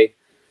 particularly,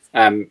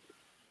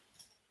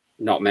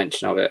 not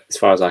mention of it as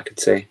far as I could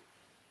see.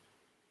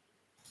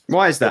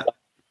 Why is that?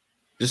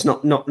 Just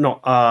not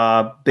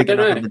big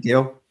enough of a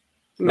deal.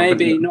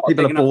 Maybe not.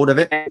 People are bored of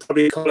it.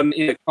 Probably column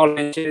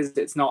inches.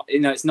 It's not.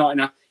 It's not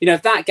enough.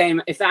 If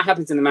that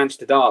happens in the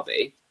Manchester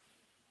derby,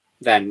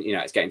 then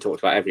it's getting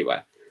talked about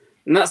everywhere.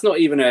 And that's not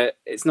even a.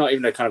 It's not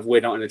even a kind of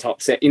we're not in the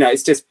top six.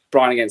 It's just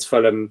Brighton against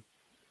Fulham.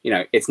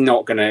 It's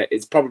not gonna.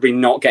 It's probably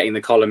not getting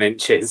the column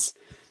inches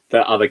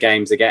that other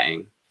games are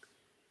getting.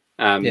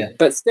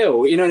 But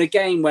still, in a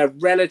game where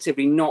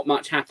relatively not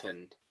much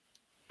happened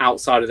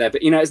outside of there,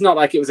 but it's not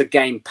like it was a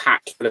game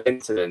packed full of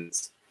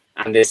incidents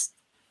and this,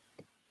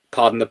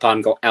 pardon the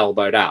pun, got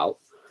elbowed out.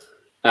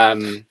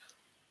 There's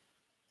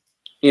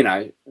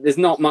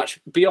not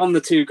much beyond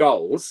the 2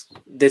 goals.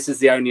 This is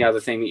the only other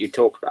thing that you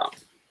talk about.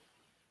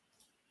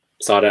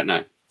 So I don't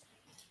know.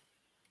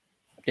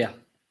 Yeah.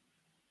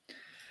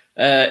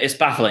 It's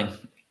baffling.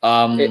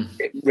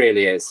 It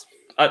really is.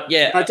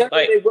 Yeah. I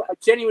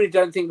genuinely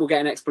don't think we'll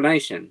get an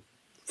explanation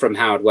from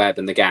Howard Webb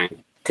and the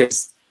gang,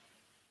 because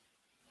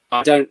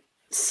I don't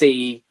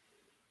see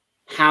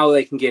how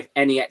they can give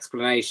any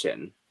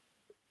explanation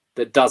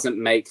that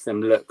doesn't make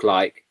them look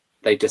like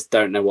they just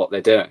don't know what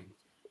they're doing.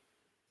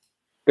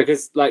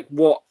 Because, like,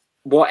 what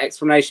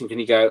explanation can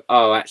you go,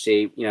 oh,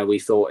 actually, we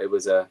thought it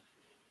was a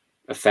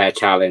fair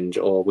challenge,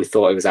 or we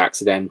thought it was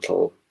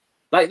accidental.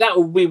 Like, that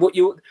would be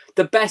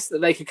the best that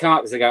they could come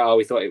up with, to go, oh,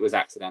 we thought it was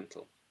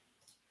accidental.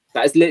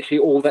 That is literally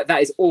all that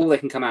is all they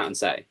can come out and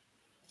say.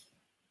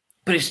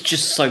 But it's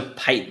just so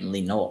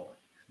patently not.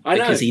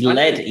 because he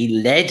led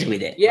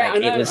with it. Yeah,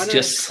 like, it was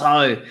just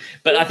so.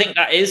 But I think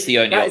that is the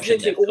only option. That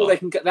is literally all they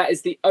can get. That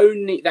is the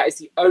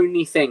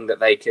only thing that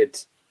they could.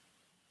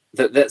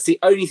 That's the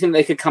only thing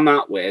they could come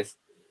out with.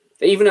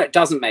 Even though it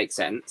doesn't make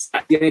sense,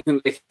 that's the only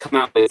thing they could come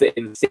out with that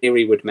in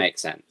theory would make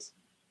sense.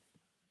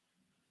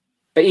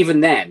 But even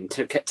then,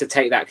 to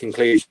take that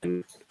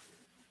conclusion,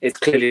 it's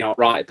clearly not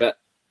right. But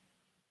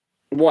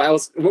what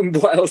else?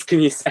 What else can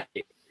you say?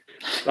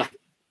 Like,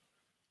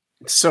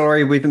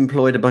 sorry, we've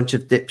employed a bunch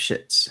of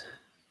dipshits.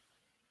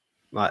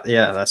 Like,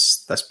 yeah,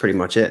 that's pretty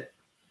much it.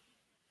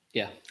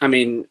 Yeah, I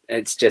mean,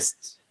 it's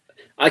just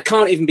I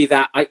can't even be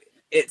that.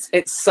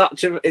 It's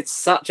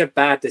such a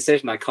bad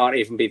decision. I can't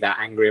even be that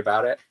angry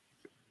about it.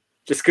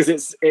 Just because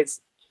it's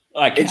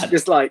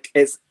just like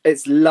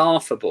it's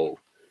laughable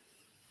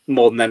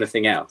more than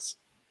anything else.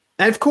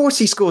 And of course,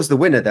 he scores the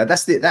winner there.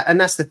 That's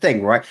the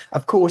thing, right?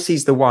 Of course,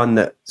 he's the one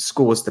that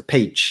scores the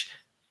peach,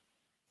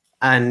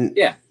 and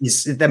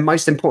he's the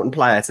most important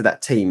player to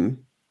that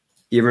team.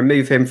 You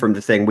remove him from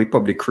the thing, we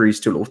probably cruise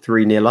to a little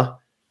 3-0.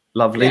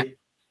 Lovely,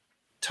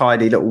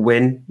 tidy little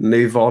win.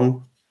 Move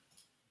on.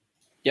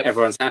 Yep,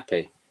 everyone's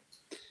happy.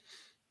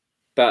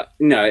 But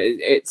no,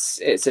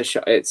 it's a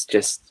shot. It's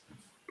just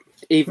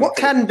even what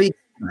can be.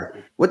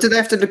 What do they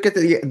have to look at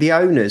the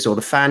owners or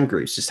the fan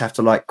groups? Just have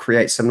to like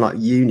create some like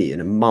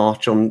union and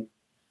march on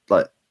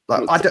like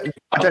I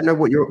don't know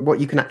what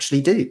you can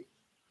actually do.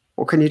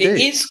 What can you do?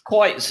 It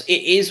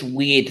is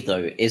weird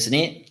though, isn't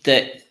it?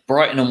 That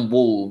Brighton and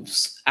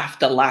Wolves,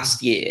 after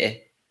last year,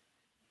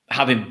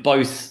 having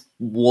both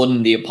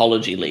won the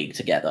Apology League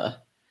together,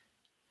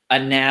 are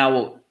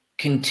now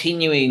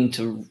continuing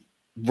to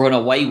run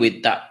away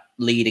with that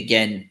lead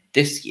again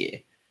this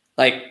year.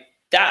 Like,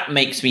 that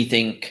makes me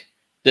think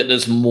that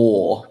there's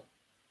more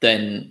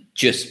than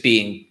just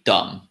being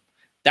dumb.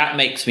 That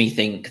makes me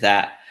think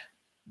that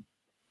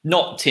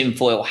not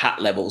tinfoil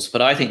hat levels,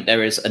 but I think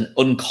there is an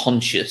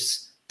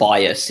unconscious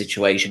bias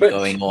situation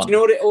going on. Do you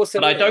know what it also?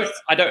 But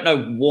I don't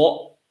know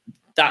why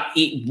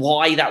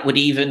that would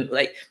even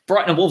like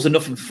Brighton and Wolves are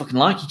nothing fucking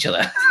like each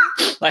other.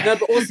 Like, no,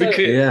 but also, like,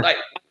 I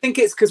think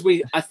it's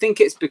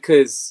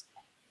because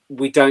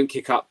we don't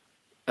kick up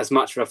as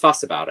much of a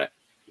fuss about it.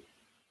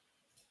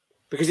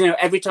 Because, you know,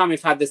 every time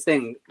we've had this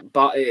thing,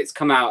 but it's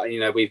come out and, you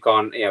know, we've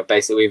gone, you know,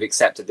 basically we've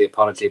accepted the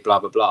apology, blah,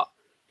 blah, blah.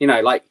 You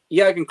know, like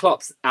Jurgen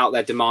Klopp's out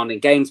there demanding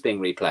games being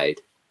replayed.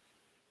 You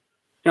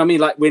know what I mean?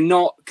 Like, we're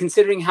not,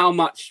 considering how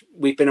much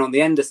we've been on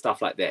the end of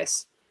stuff like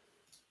this,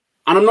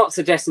 and I'm not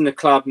suggesting the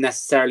club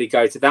necessarily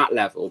go to that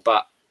level,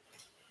 but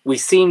we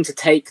seem to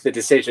take the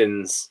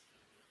decisions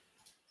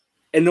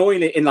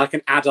annoyingly in like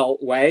an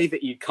adult way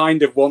that you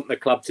kind of want the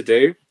club to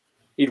do.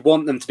 You'd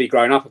want them to be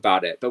grown up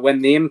about it. But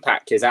when the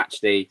impact is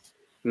actually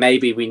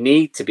maybe we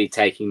need to be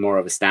taking more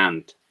of a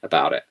stand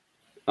about it,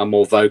 a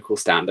more vocal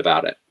stand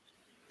about it.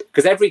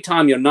 Because every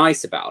time you're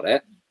nice about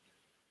it,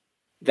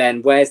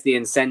 then where's the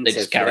incentive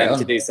for them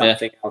to do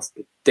something else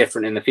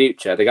different in the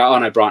future? They go, oh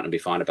no, Brighton will be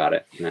fine about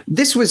it. You know?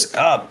 This was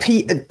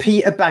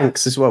Peter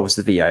Banks as well was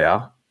the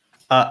VAR.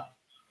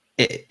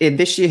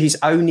 This year he's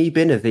only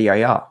been a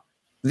VAR.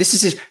 This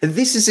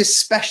is his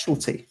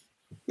specialty.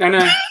 I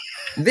know.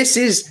 This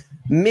is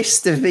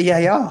Mr.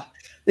 VAR.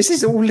 This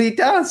is all he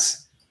does.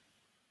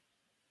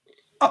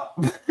 I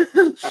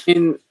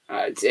mean,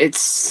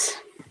 it's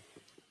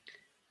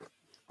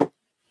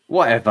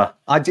whatever.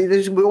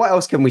 What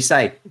else can we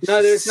say?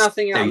 No, there's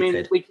nothing. Stupid. I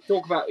mean, we can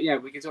talk about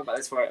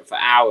this for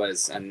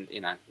hours, and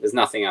you know, there's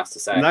nothing else to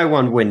say. No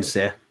one wins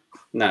here.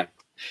 No,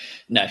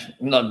 not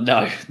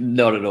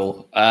at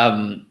all.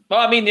 Well,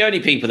 I mean, the only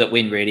people that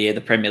win really are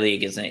the Premier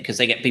League, isn't it? Because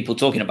they get people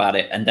talking about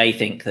it, and they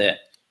think that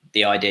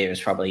the idea is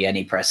probably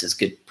any press is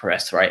good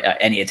press, right?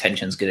 Any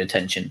attention is good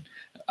attention.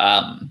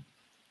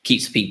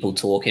 Keeps people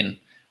talking.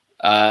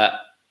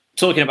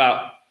 Talking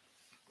about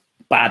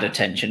bad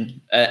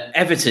attention.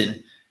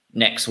 Everton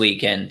next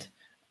weekend.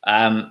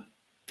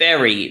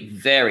 Very,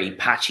 very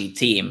patchy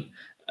team.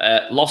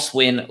 Loss,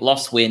 win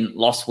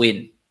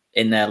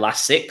in their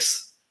last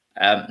 6.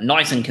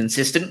 Nice and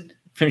consistent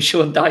from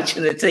Sean Dyche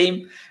and the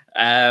team.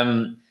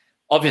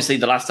 Obviously,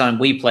 the last time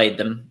we played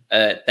them,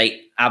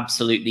 they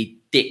absolutely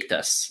dicked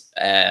us.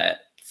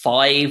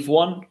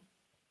 5-1,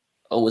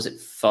 or was it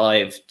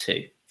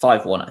 5-2?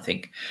 5-1, I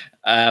think.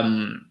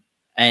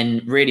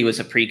 And really was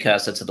a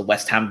precursor to the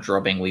West Ham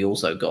drubbing we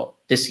also got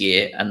this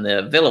year, and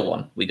the Villa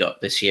one we got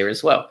this year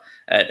as well.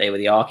 They were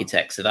the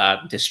architects of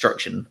our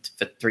destruction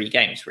for 3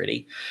 games,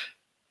 really.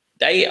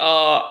 They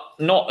are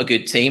not a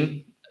good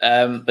team,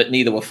 but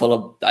neither were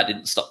Fulham. That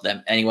didn't stop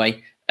them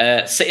anyway.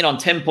 Sitting on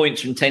 10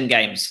 points from 10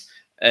 games,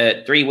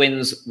 3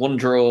 wins, 1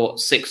 draw,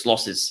 6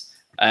 losses.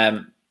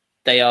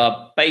 They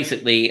are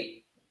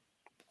basically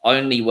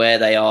only where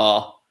they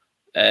are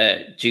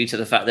due to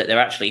the fact that they're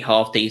actually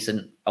half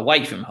decent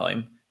away from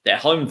home. Their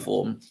home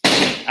form,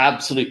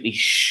 absolutely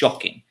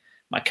shocking.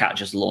 My cat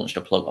just launched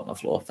a plug on the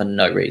floor for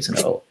no reason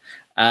at all.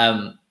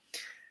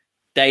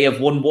 They have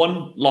won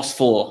 1, lost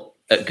 4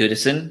 at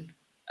Goodison.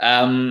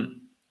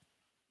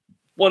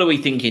 What what are we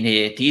thinking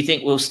here? Do you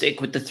think we'll stick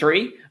with the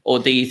 3, or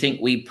do you think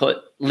we put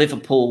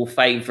Liverpool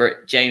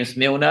favourite James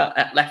Milner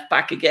at left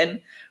back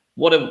again?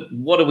 What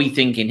are we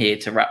thinking here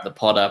to wrap the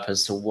pod up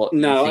as to what?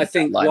 No, I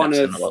think one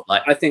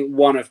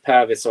of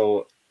Purvis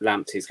or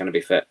Lamptey is going to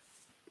be fit.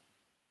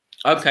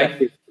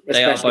 Okay,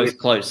 they are both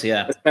close,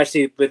 yeah.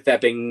 Especially with there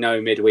being no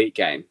midweek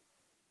game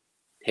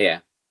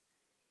here.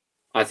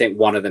 I think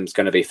one of them's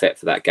going to be fit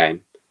for that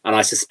game. And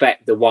I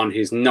suspect the one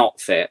who's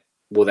not fit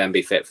will then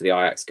be fit for the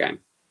Ajax game.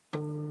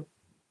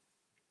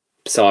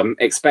 So I'm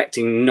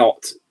expecting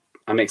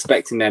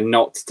there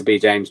not to be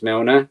James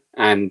Milner.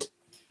 And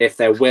if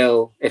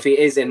he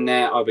is in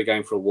there, I'll be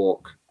going for a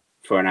walk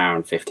for an hour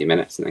and 50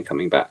 minutes and then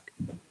coming back.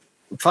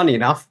 Funny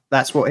enough,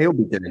 that's what he'll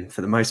be doing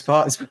for the most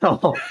part as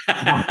well.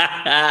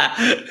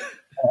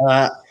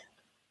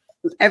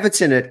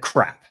 Everton are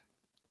crap.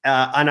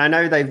 And I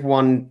know they've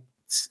won,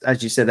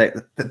 as you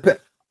said,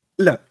 but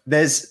look,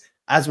 there's,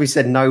 as we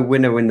said, no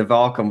winner in the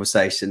VAR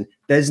conversation.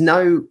 There's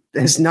no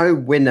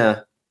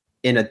winner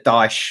in a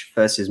Dyche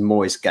versus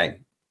Moyes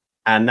game.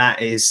 And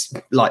that is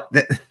like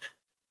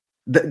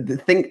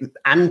the thing,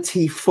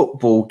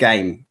 anti-football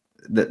game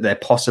that there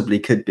possibly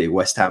could be,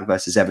 West Ham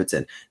versus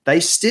Everton. They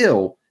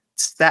still,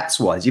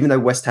 stats-wise, even though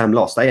West Ham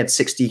lost, they had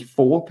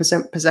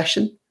 64%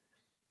 possession.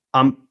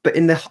 But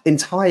in the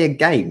entire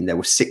game, there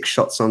were 6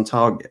 shots on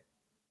target.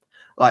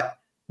 Like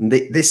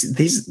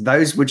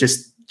those were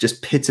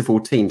just pitiful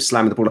teams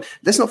slamming the ball.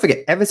 Let's not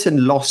forget,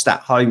 Everton lost at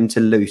home to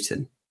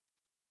Luton.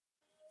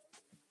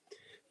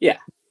 Yeah,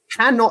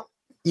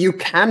 you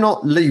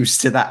cannot lose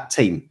to that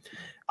team.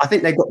 I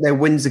think they got their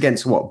wins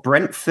against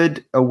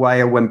Brentford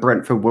away, or when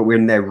Brentford were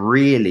in their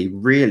really,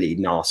 really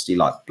nasty,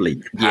 like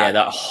bleak patch. Yeah,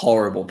 that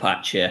horrible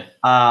patch. Yeah.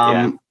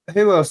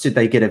 Who else did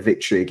they get a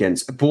victory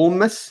against?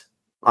 Bournemouth.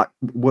 Like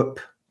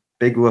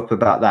big whoop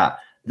about that.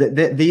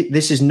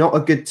 This is not a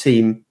good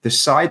team. The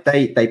side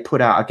they put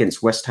out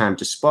against West Ham,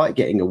 despite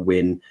getting a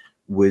win,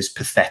 was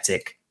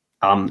pathetic.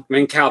 I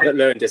mean,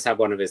 Calvert-Lewin just had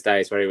one of his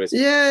days where he was.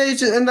 Yeah,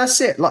 and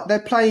that's it. Like, they're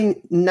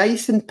playing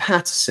Nathan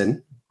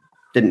Patterson.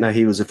 Didn't know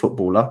he was a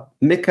footballer.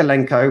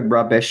 Mikalenko,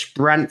 rubbish.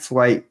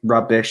 Branthwaite,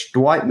 rubbish.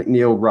 Dwight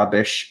McNeil,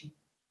 rubbish.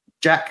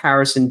 Jack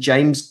Harrison,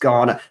 James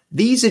Garner.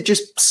 These are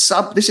just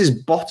this is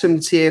bottom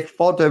tier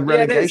fodder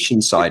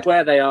relegation side.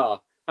 Where they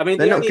are. I mean,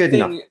 they're not good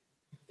enough.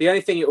 The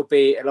only thing it'll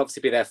obviously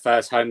be their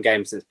first home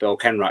game since Bill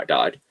Kenwright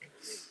died.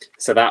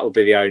 So that will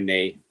be the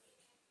only,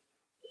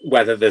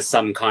 whether there's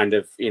some kind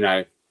of,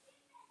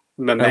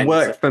 momentum. It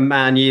worked for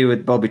Man U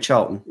with Bobby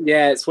Charlton.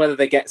 Yeah, it's whether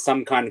they get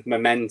some kind of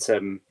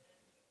momentum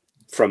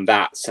from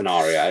that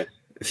scenario.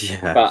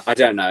 Yeah. But I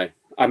don't know.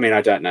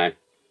 I don't know.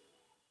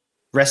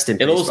 Rest in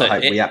peace. I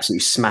hope we absolutely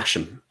smash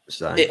them.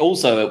 So. It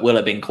will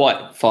have been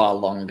quite far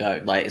long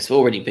ago. Like, it's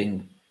already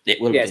been, it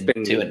will have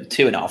been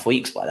 2.5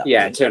 weeks by that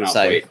point.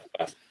 2.5 weeks.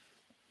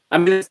 I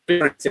mean, let's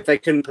be honest, if they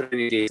couldn't put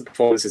any decent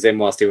performances in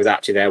whilst he was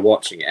actually there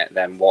watching it,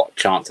 then what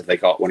chance have they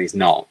got when he's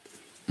not?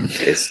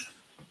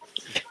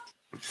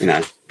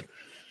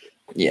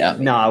 Yeah.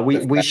 No,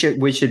 we should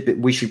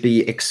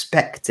be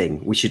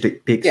expecting. We should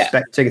be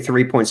expecting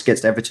 3 points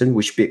against Everton.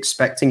 We should be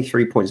expecting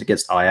 3 points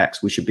against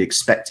Ajax. We should be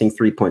expecting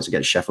 3 points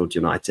against Sheffield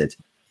United.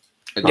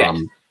 Yeah.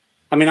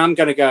 I'm going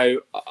to go.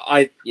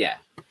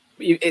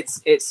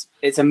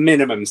 It's a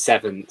minimum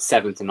 7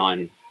 to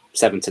 9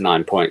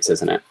 points,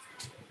 isn't it?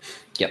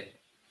 Yep,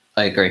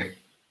 I agree.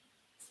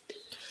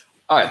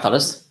 All right,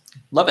 fellas.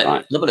 Love it.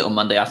 Right. Love a little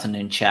Monday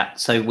afternoon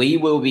chat. So we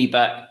will be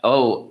back.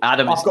 Oh,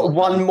 Adam. I've got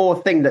one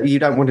more thing that you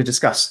don't want to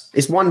discuss.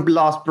 It's one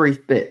last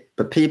brief bit,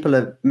 but people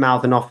are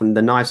mouthing off and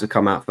the knives have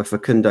come out for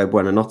Facundo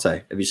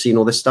Buonanotte. Have you seen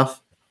all this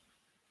stuff?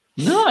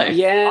 No.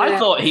 Yeah. I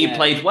thought he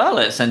played well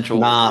at Central.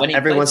 Nah,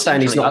 everyone's saying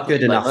he's not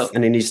good enough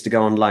and he needs to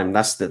go on loan.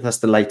 That's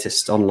the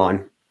latest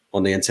online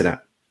on the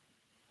internet.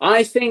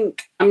 I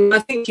think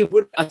he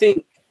would. I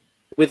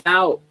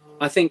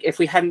think if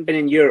we hadn't been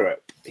in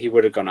Europe, he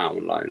would have gone out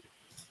on loan.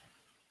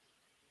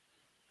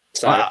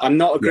 So I'm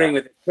not agreeing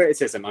with the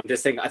criticism. I'm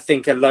just saying I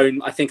think a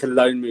loan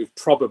move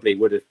probably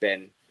would have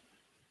been.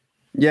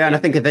 Yeah, and I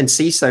think if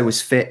Enciso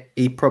was fit,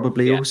 he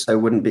probably also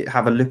wouldn't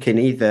have a look in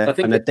either.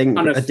 And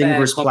Adingra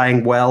was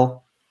playing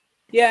well.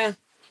 Yeah,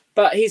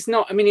 but he's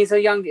not. I mean, he's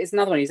it's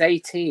another one. He's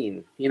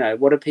 18.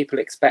 What are people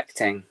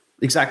expecting?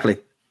 Exactly.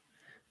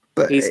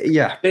 But he's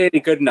clearly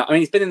good enough. I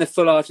mean, he's been in the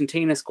full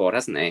Argentina squad,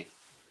 hasn't he?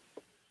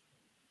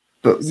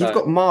 But you've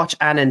got March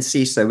and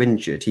Enciso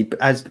injured.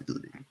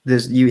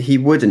 He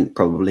wouldn't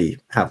probably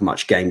have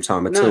much game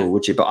time at all,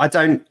 would you? But I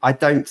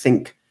don't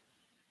think.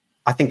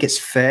 I think it's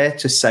fair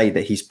to say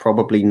that he's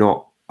probably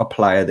not a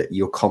player that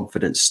you're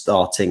confident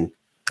starting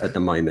at the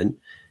moment.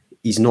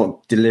 He's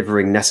not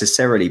delivering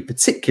necessarily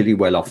particularly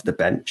well off the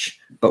bench,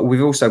 but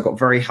we've also got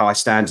very high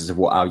standards of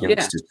what our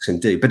youngsters can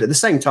do. But at the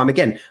same time,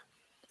 again,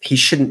 he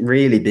shouldn't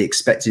really be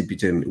expected to be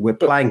doing. We're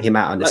playing him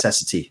out of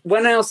necessity.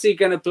 When else are you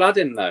going to blood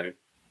him though?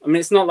 I mean,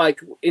 it's not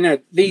like,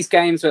 these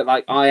games were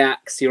like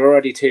Ajax, you're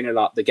already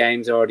 2-0 up, the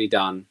game's already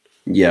done.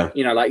 Yeah.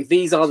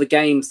 These are the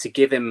games to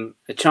give him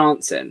a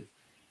chance in.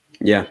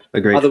 Yeah,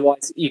 agreed.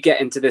 Otherwise, you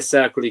get into this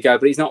circle. You go,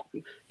 but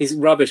he's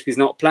rubbish because he's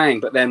not playing.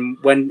 But then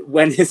when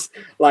is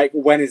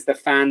the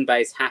fan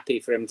base happy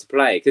for him to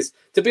play? Because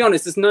to be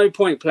honest, there's no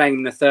point playing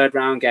in the third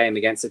round game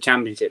against a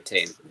championship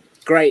team.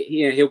 Great,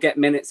 he'll get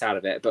minutes out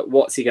of it, but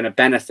what's he going to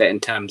benefit in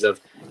terms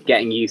of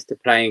getting used to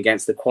playing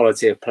against the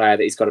quality of player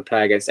that he's got to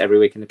play against every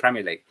week in the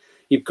Premier League?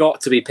 You've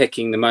got to be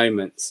picking the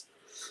moments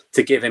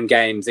to give him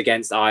games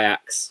against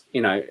Ajax.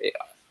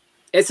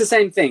 It's the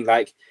same thing.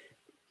 Like,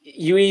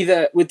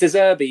 with De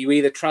Zerbi, you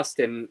either trust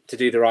him to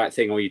do the right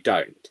thing or you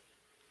don't.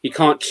 You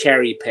can't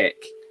cherry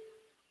pick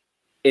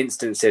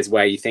instances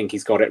where you think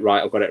he's got it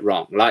right or got it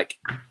wrong. Like,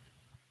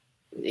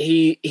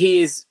 he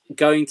is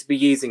going to be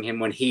using him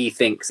when he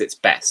thinks it's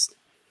best,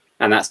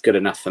 and that's good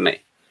enough for me.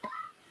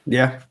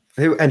 Yeah.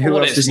 Who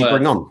else does he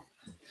bring on?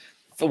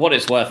 For what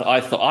it's worth,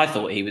 I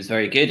thought he was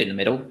very good in the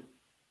middle.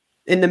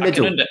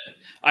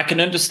 I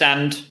can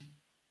understand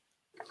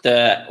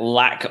the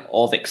lack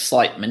of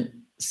excitement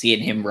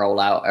seeing him roll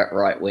out at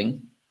right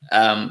wing,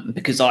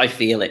 because I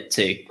feel it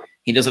too.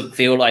 He doesn't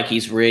feel like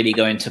he's really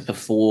going to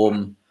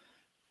perform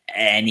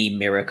any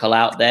miracle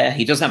out there.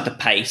 He doesn't have the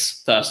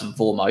pace, first and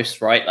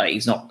foremost, right? Like,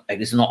 he's not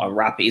a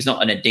rapper. He's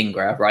not an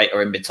Adingra, right,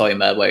 or in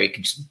Mitoma where he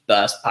can just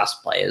burst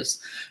past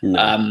players.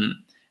 No.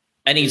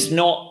 And he's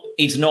not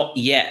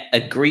yet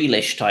a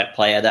Grealish type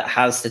player that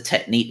has the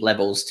technique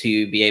levels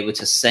to be able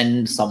to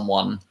send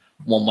someone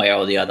one way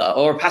or the other,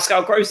 or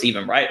Pascal Gross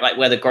even, right? Like,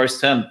 where the Gross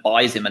term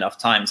buys him enough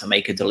time to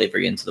make a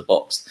delivery into the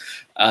box.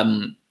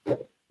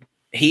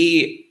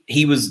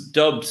 He was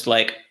dubbed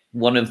like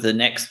one of the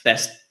next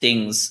best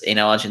things in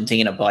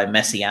Argentina by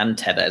Messi and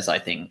Tevez, I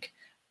think.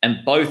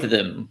 And both of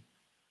them,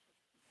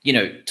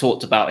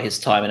 talked about his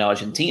time in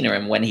Argentina.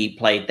 And when he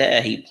played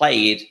there, he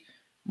played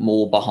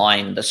more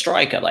behind the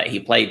striker. Like,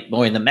 he played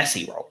more in the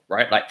Messi role,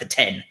 right? Like the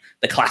 10,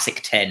 the classic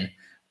 10.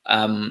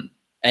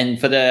 And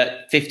for the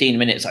 15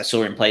 minutes I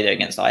saw him play there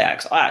against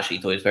Ajax, I actually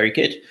thought he was very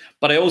good.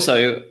 But I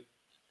also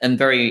am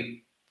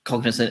very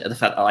cognizant of the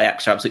fact that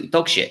Ajax are absolutely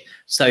dog shit.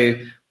 So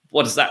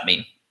what does that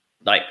mean?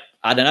 Like,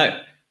 I don't know.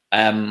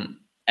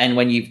 And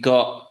when you've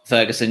got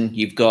Ferguson,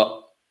 you've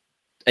got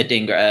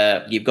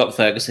Adingra, you've got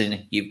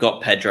Ferguson, you've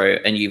got Pedro,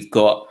 and you've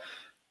got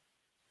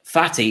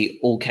Fati,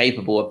 all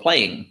capable of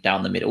playing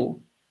down the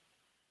middle,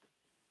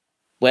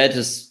 where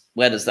does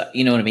that,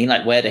 you know what I mean?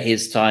 Like, where do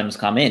his times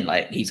come in?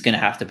 Like, he's going to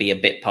have to be a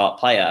bit part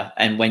player.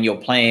 And when you're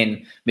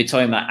playing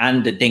Mitoma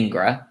and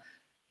Adingra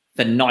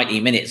for 90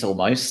 minutes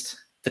almost,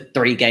 for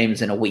 3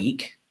 games in a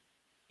week,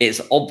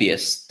 it's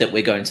obvious that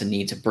we're going to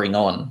need to bring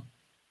on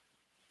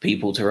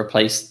people to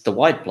replace the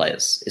wide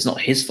players. It's not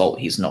his fault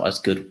he's not as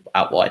good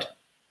out wide.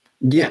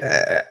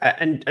 Yeah,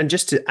 and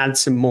just to add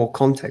some more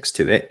context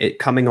to it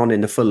coming on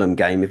in the Fulham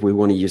game, if we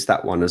want to use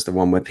that one as the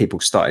one where people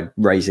started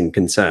raising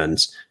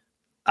concerns,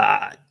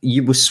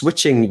 you were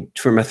switching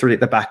from a 3 at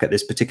the back at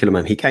this particular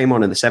moment. He came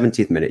on in the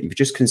 70th minute. You've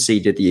just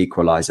conceded the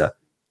equaliser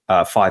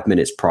 5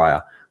 minutes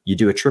prior. You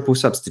do a triple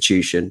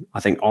substitution. I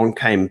think on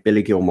came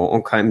Billy Gilmore,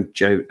 on came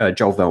Joel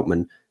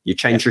Veltman. You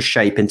changed your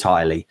shape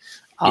entirely.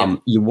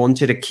 You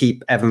wanted to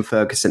keep Evan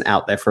Ferguson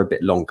out there for a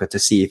bit longer to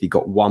see if he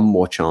got one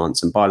more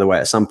chance. And by the way,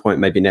 at some point,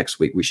 maybe next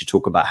week, we should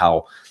talk about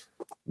how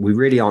we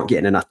really aren't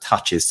getting enough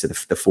touches to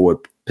the forward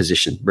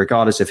position,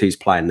 regardless of who's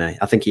playing there.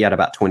 I think he had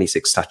about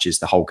 26 touches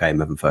the whole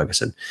game, Evan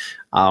Ferguson.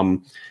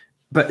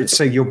 But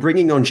so you're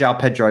bringing on João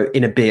Pedro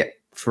in a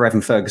bit for Evan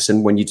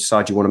Ferguson when you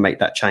decide you want to make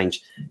that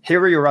change. Here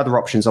are your other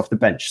options off the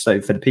bench. So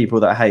for the people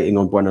that are hating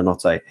on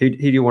Buonanotte, who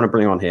do you want to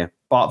bring on here?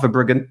 Bart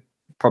Verbruggen,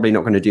 probably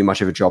not going to do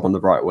much of a job on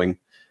the right wing.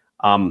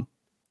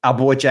 Our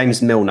boy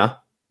James Milner,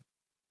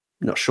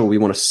 not sure we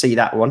want to see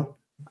that one.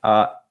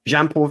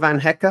 Jean-Paul Van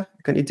Hecke,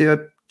 can he do a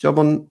job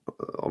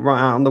right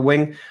out on the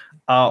wing?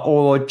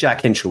 Or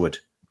Jack Hinchelwood,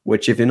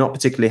 which if you're not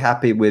particularly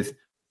happy with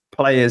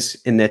players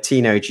in their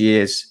teenage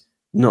years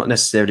not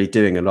necessarily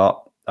doing a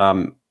lot,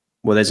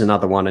 well, there's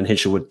another one, and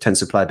Hinchelwood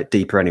tends to play a bit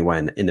deeper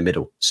anyway in the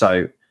middle.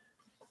 So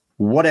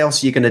what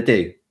else are you going to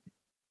do?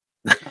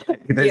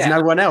 There's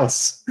no one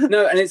else.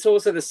 No, and it's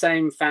also the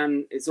same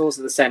it's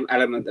also the same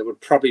element that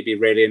would probably be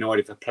really annoyed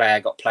if a player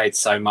got played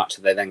so much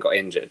that they then got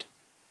injured.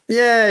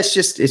 Yeah, it's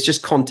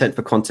just content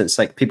for content's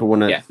sake. People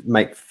want to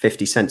make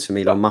 50 cents from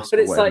Elon Musk. But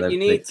it's like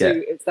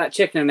it's that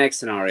chicken and egg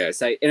scenario.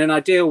 So in an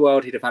ideal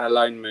world, he'd have had a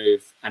loan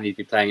move and he'd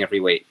be playing every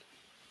week.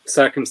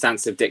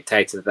 Circumstances have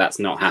dictated that that's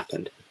not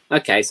happened.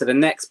 Okay, so the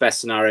next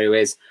best scenario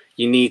is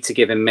you need to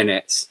give him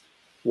minutes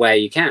where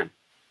you can.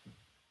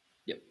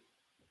 Yep.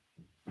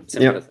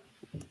 Yep.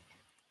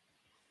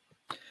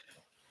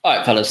 All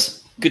right,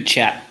 fellas. Good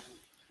chat.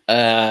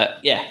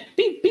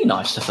 Be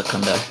nice to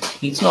Facundo.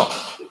 He's not,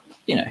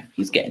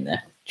 he's getting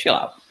there. Chill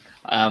out.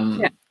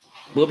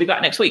 We'll be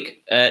back next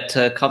week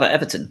to cover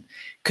Everton.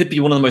 Could be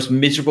one of the most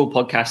miserable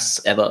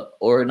podcasts ever,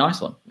 or a nice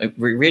one.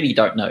 We really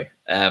don't know.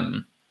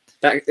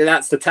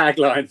 That's the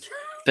tagline.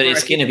 But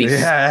it's going to be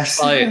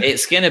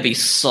it's going to be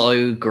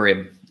so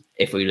grim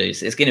if we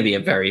lose. It's going to be a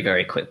very,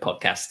 very quick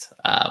podcast.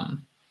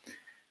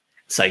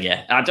 So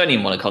yeah, I don't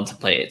even want to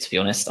contemplate it, to be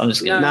honest. I'm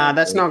just going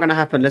that's not going to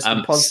happen.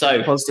 Listen,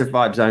 positive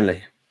vibes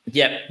only.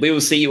 Yeah, we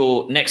will see you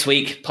all next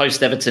week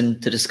post Everton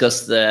to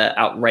discuss the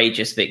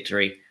outrageous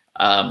victory.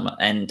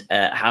 And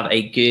have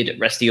a good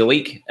rest of your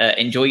week.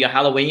 Enjoy your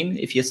Halloween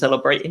if you're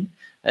celebrating.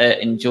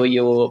 Enjoy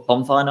your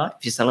bonfire night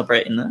if you're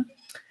celebrating that.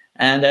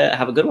 And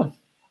have a good one.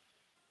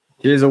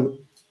 Cheers all.